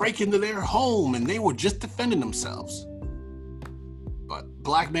break into their home and they were just defending themselves. But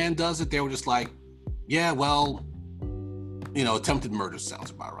black man does it, they were just like, yeah, well, attempted murder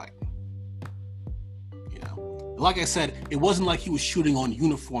sounds about right. Like I said, it wasn't like he was shooting on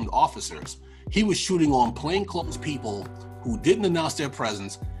uniformed officers. He was shooting on plainclothes people who didn't announce their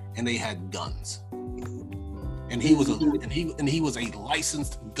presence and they had guns. And he was a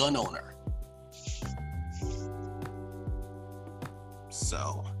licensed gun owner.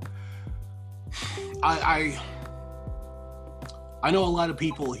 So I know a lot of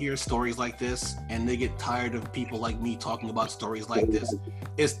people hear stories like this and they get tired of people like me talking about stories like this.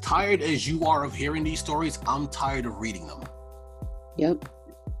 As tired as you are of hearing these stories, I'm tired of reading them. Yep.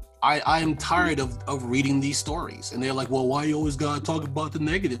 I am tired of reading these stories. And they're like, well, why you always gotta talk about the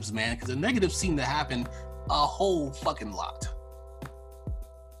negatives, man? Because the negatives seem to happen a whole fucking lot.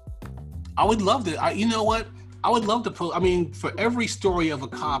 I would love to, you know what? I would love to put, for every story of a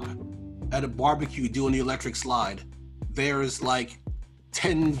cop at a barbecue doing the electric slide, there's like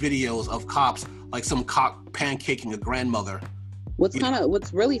 10 videos of cops, like some cop pancaking a grandmother.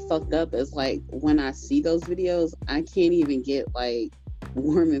 What's really fucked up is like when I see those videos, I can't even get like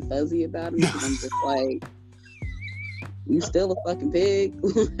warm and fuzzy about them because I'm just like, you still a fucking pig.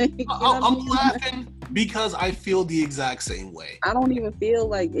 Like, I'm laughing because I feel the exact same way. I don't even feel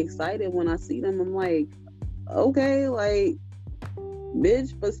like excited when I see them. I'm like, okay, like,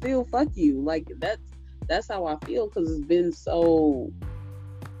 bitch, but still fuck you. Like that's how I feel because it's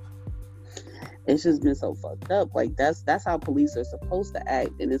just been so fucked up. Like that's how police are supposed to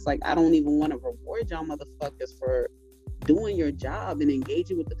act. And it's like, I don't even want to reward y'all motherfuckers for doing your job and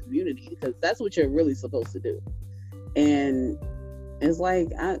engaging with the community because that's what you're really supposed to do. And it's like,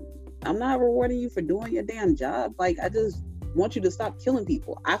 I'm not rewarding you for doing your damn job. Like, I just want you to stop killing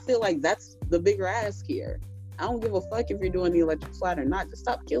people. I feel like that's the bigger ask here. I don't give a fuck if you're doing the electric slide or not. Just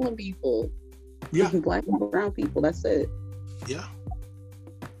stop killing people. Yeah. Black and brown people. That's it. Yeah.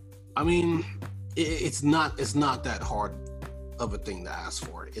 It's not that hard of a thing to ask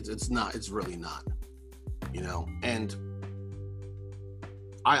for. It's not. It's really not. And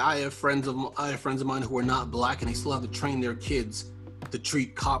I have friends of mine who are not black, and they still have to train their kids to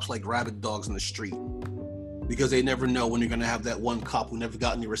treat cops like rabid dogs in the street because they never know when you're going to have that one cop who never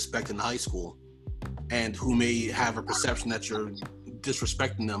got any respect in high school and who may have a perception that you're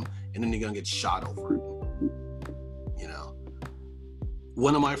disrespecting them, and then you're going to get shot over it.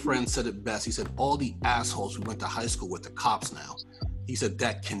 One of my friends said it best. He said, all the assholes we went to high school with, the cops now. He said,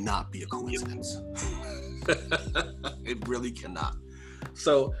 that cannot be a coincidence. It really cannot.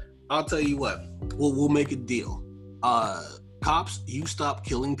 So I'll tell you what, we'll make a deal. Cops, you stop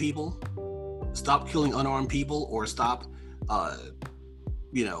killing people, stop killing unarmed people, or stop,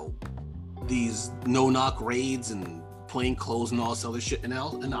 these no-knock raids and plain clothes and all this other shit. And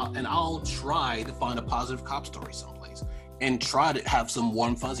I'll try to find a positive cop story someplace and try to have some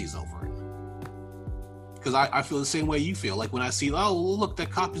warm fuzzies over it. Because I feel the same way you feel. Like when I see, oh, look,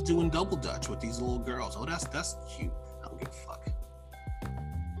 that cop is doing double dutch with these little girls. Oh, that's cute. I don't give a fuck.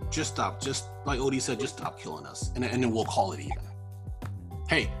 Just stop. Just like Odie said, just stop killing us. And then we'll call it even.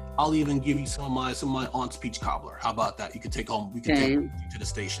 Hey, I'll even give you some of my aunt's peach cobbler. How about that? You can take home. We can take you to the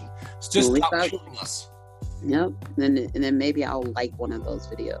station. It's just stop killing us. Yep. And then maybe I'll like one of those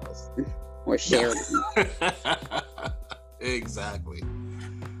videos or share it. Exactly.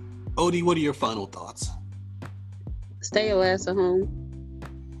 Odie, what are your final thoughts? Stay your ass at home.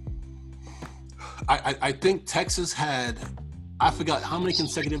 I think Texas had, I forgot how many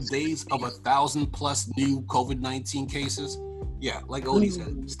consecutive days of 1,000+ new COVID-19 cases. Yeah, like Odie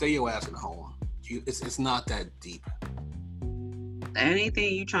said, stay your ass at home. It's not that deep.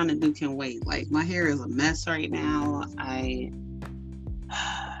 Anything you trying to do can wait. Like, my hair is a mess right now. I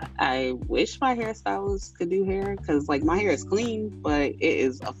wish my hairstylist could do hair, because like my hair is clean, but it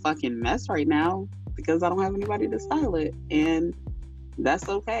is a fucking mess right now because I don't have anybody to style it, and that's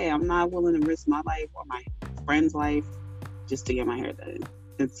okay. I'm not willing to risk my life or my friend's life just to get my hair done.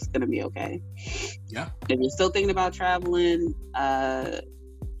 It's gonna be okay. Yeah. If you're still thinking about traveling, and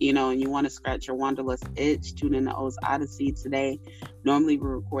you want to scratch your wanderlust itch, tune in to O's Odyssey today. Normally we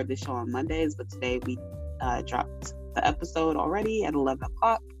record this show on Mondays, but today we dropped the episode already at 11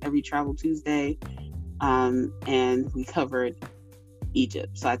 o'clock every Travel Tuesday, and we covered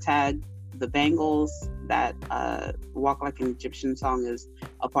Egypt. So I tagged the Bangles. That Walk Like an Egyptian song is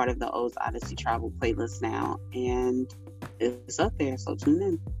a part of the O's Odyssey travel playlist now, and it's up there, so tune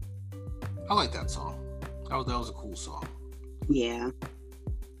in. I like that song. That was a cool song. Yeah.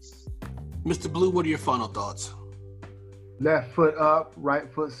 Mr. Blue, what are your final thoughts? Left foot up,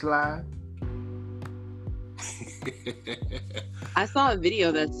 right foot slide. I saw a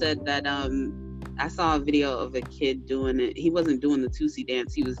video that said that I saw a video of a kid doing it. He wasn't doing the Tootsie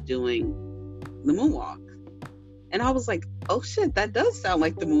dance, he was doing the moonwalk. And I was like, oh shit, that does sound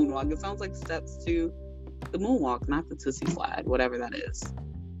like the moonwalk. It sounds like steps to the moonwalk, not the Tootsie slide, whatever that is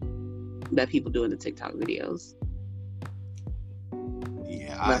that people do in the TikTok videos.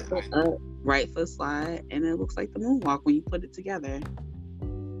 Yeah, right foot slide, and it looks like the moonwalk when you put it together.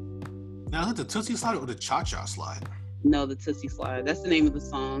 Now, is it the Tootsie slide or the Cha-Cha slide? No, the Tootsie slide. That's the name of the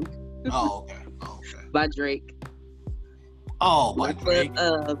song. Oh, okay. By Drake. Oh, by Drake.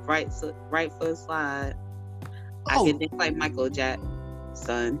 Right foot slide. Oh. I can think like Michael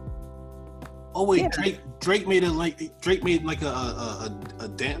Jackson. Oh wait, yeah. Drake made like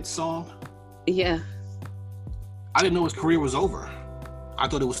a dance song. Yeah. I didn't know his career was over. I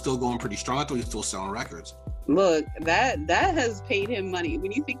thought it was still going pretty strong. I thought he was still selling records. Look, that has paid him money.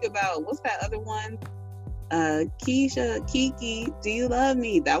 When you think about, what's that other one? Keisha, Kiki, Do You Love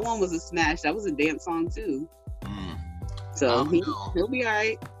Me? That one was a smash. That was a dance song too. So he'll be all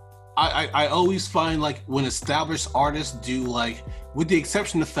right. I always find like when established artists do, like, with the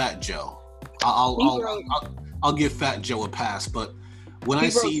exception of Fat Joe, I'll give Fat Joe a pass. But when I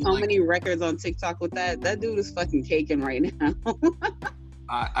see so many records on TikTok with that dude is fucking caking right now.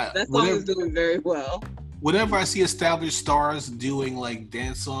 That song is doing very well. Whenever I see established stars doing like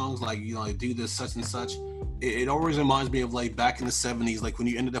dance songs, like, like do this such and such, it always reminds me of like back in the 70s, like when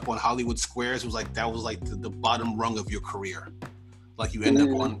you ended up on Hollywood Squares. It was like that was like the bottom rung of your career. Like you end up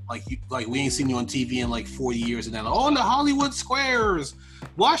on like we ain't seen you on TV in like 40 years, and then on the Hollywood Squares,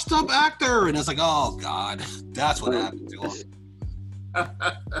 washed up actor, and it's like, oh god, that's what happened to him.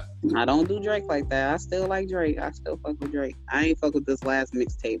 I don't do Drake like that. I still like Drake. I still fuck with Drake. I ain't fuck with this last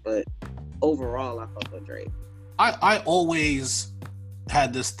mixtape, but overall I fuck with Drake. I always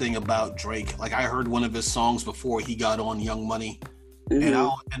had this thing about Drake. Like I heard one of his songs before he got on Young Money, and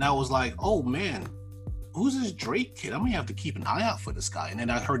I was like, oh man, who's this Drake kid? I'm gonna have to keep an eye out for this guy. And then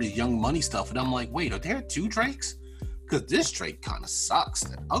I heard his Young Money stuff, and I'm like, wait, are there two Drakes? Because this Drake kind of sucks.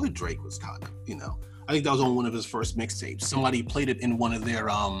 That other Drake was kind of, I think that was on one of his first mixtapes. Somebody played it in one of their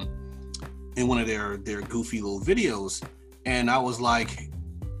goofy little videos, and I was like,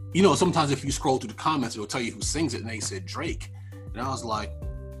 sometimes if you scroll through the comments, it'll tell you who sings it, and they said Drake, and I was like,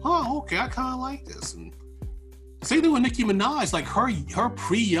 oh, okay, I kind of like this. And same thing with Nicki Minaj, like her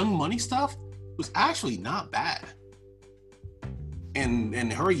pre-Young Money stuff was actually not bad,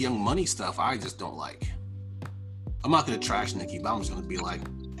 and her Young Money stuff I just don't like. I'm not gonna trash Nicki, but I'm just gonna be like,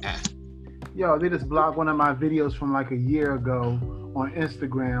 eh. Yo, they just blocked one of my videos from like a year ago on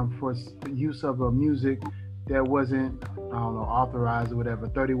Instagram for use of a music that wasn't, authorized or whatever,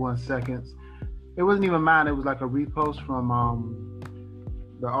 31 seconds. It wasn't even mine. It was like a repost from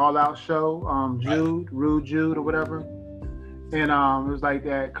the All Out show, Rude Jude or whatever. And it was like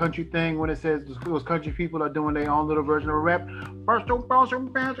that country thing when it says those country people are doing their own little version of a rap. I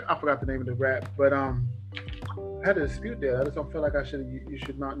forgot the name of the rap, but I had a dispute there. I just don't feel like you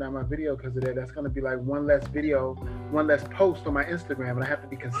should knock down my video because of that. That's gonna be like one less video, one less post on my Instagram, and I have to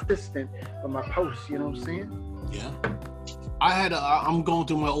be consistent with my posts. You know what I'm saying? Yeah. I'm going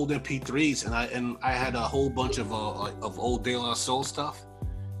through my old MP3s, and I had a whole bunch of old De La Soul stuff,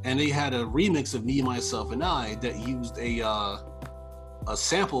 and they had a remix of Me, Myself, and I that used a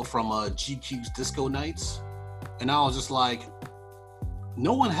sample from GQ's Disco Nights, and I was just like,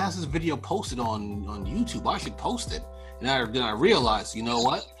 no one has this video posted on YouTube. I should post it. And then I realized, you know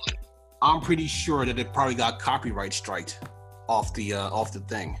what? I'm pretty sure that it probably got copyright striked off the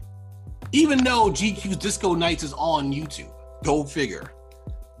thing, even though GQ's Disco Nights is on YouTube. Go figure.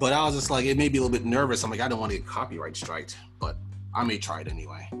 But I was just like, it made me a little bit nervous. I'm like, I don't want to get copyright striked, but I may try it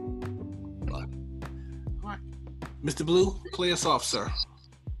anyway. But all right, Mr. Blue, play us off, sir.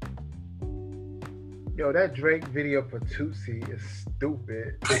 Yo, that Drake video for Tootsie is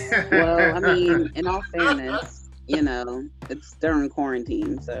stupid. Well, I mean, in all fairness, you know, it's during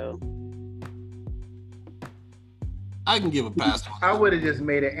quarantine, so I can give a pass. I would have just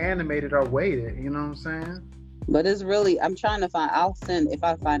made it animated or waited, you know what I'm saying? but it's really, I'm trying to find, if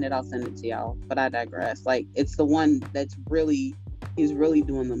I find it, I'll send it to y'all, but I digress. Like, it's the one that's really, he's really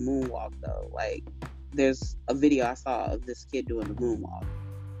doing the moonwalk though. Like, there's a video I saw of this kid doing the moonwalk,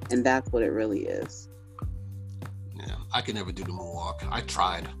 and that's what it really is. Yeah, I can never do the moonwalk. I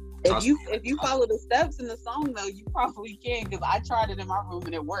tried. If you follow the steps in the song though, you probably can, because I tried it in my room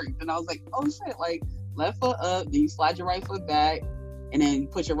and it worked, and I was like, oh shit, like left foot up, then you slide your right foot back, and then you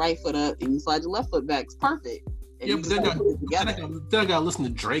put your right foot up and you slide your left foot back. It's perfect. And yeah, but then I gotta listen to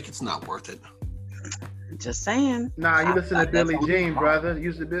Drake. It's not worth it. Just saying. Nah, you listen to Billie Jean, brother.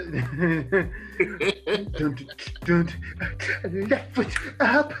 Use the left foot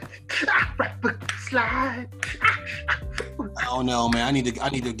up, right foot slide. I don't know, man. I need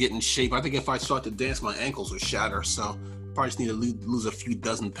to get in shape. I think if I start to dance, my ankles will shatter. So probably just need to lose a few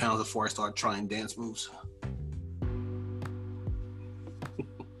dozen pounds before I start trying dance moves.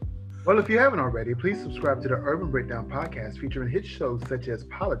 Well, if you haven't already, please subscribe to the Urban Breakdown podcast featuring hit shows such as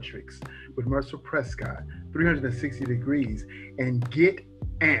POLI-TRICKS with Mercer Prescott, 360 Degrees, and Get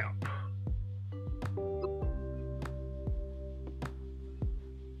Amp.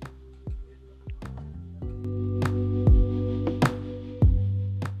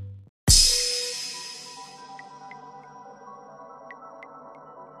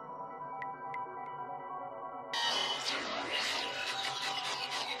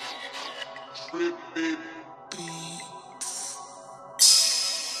 Be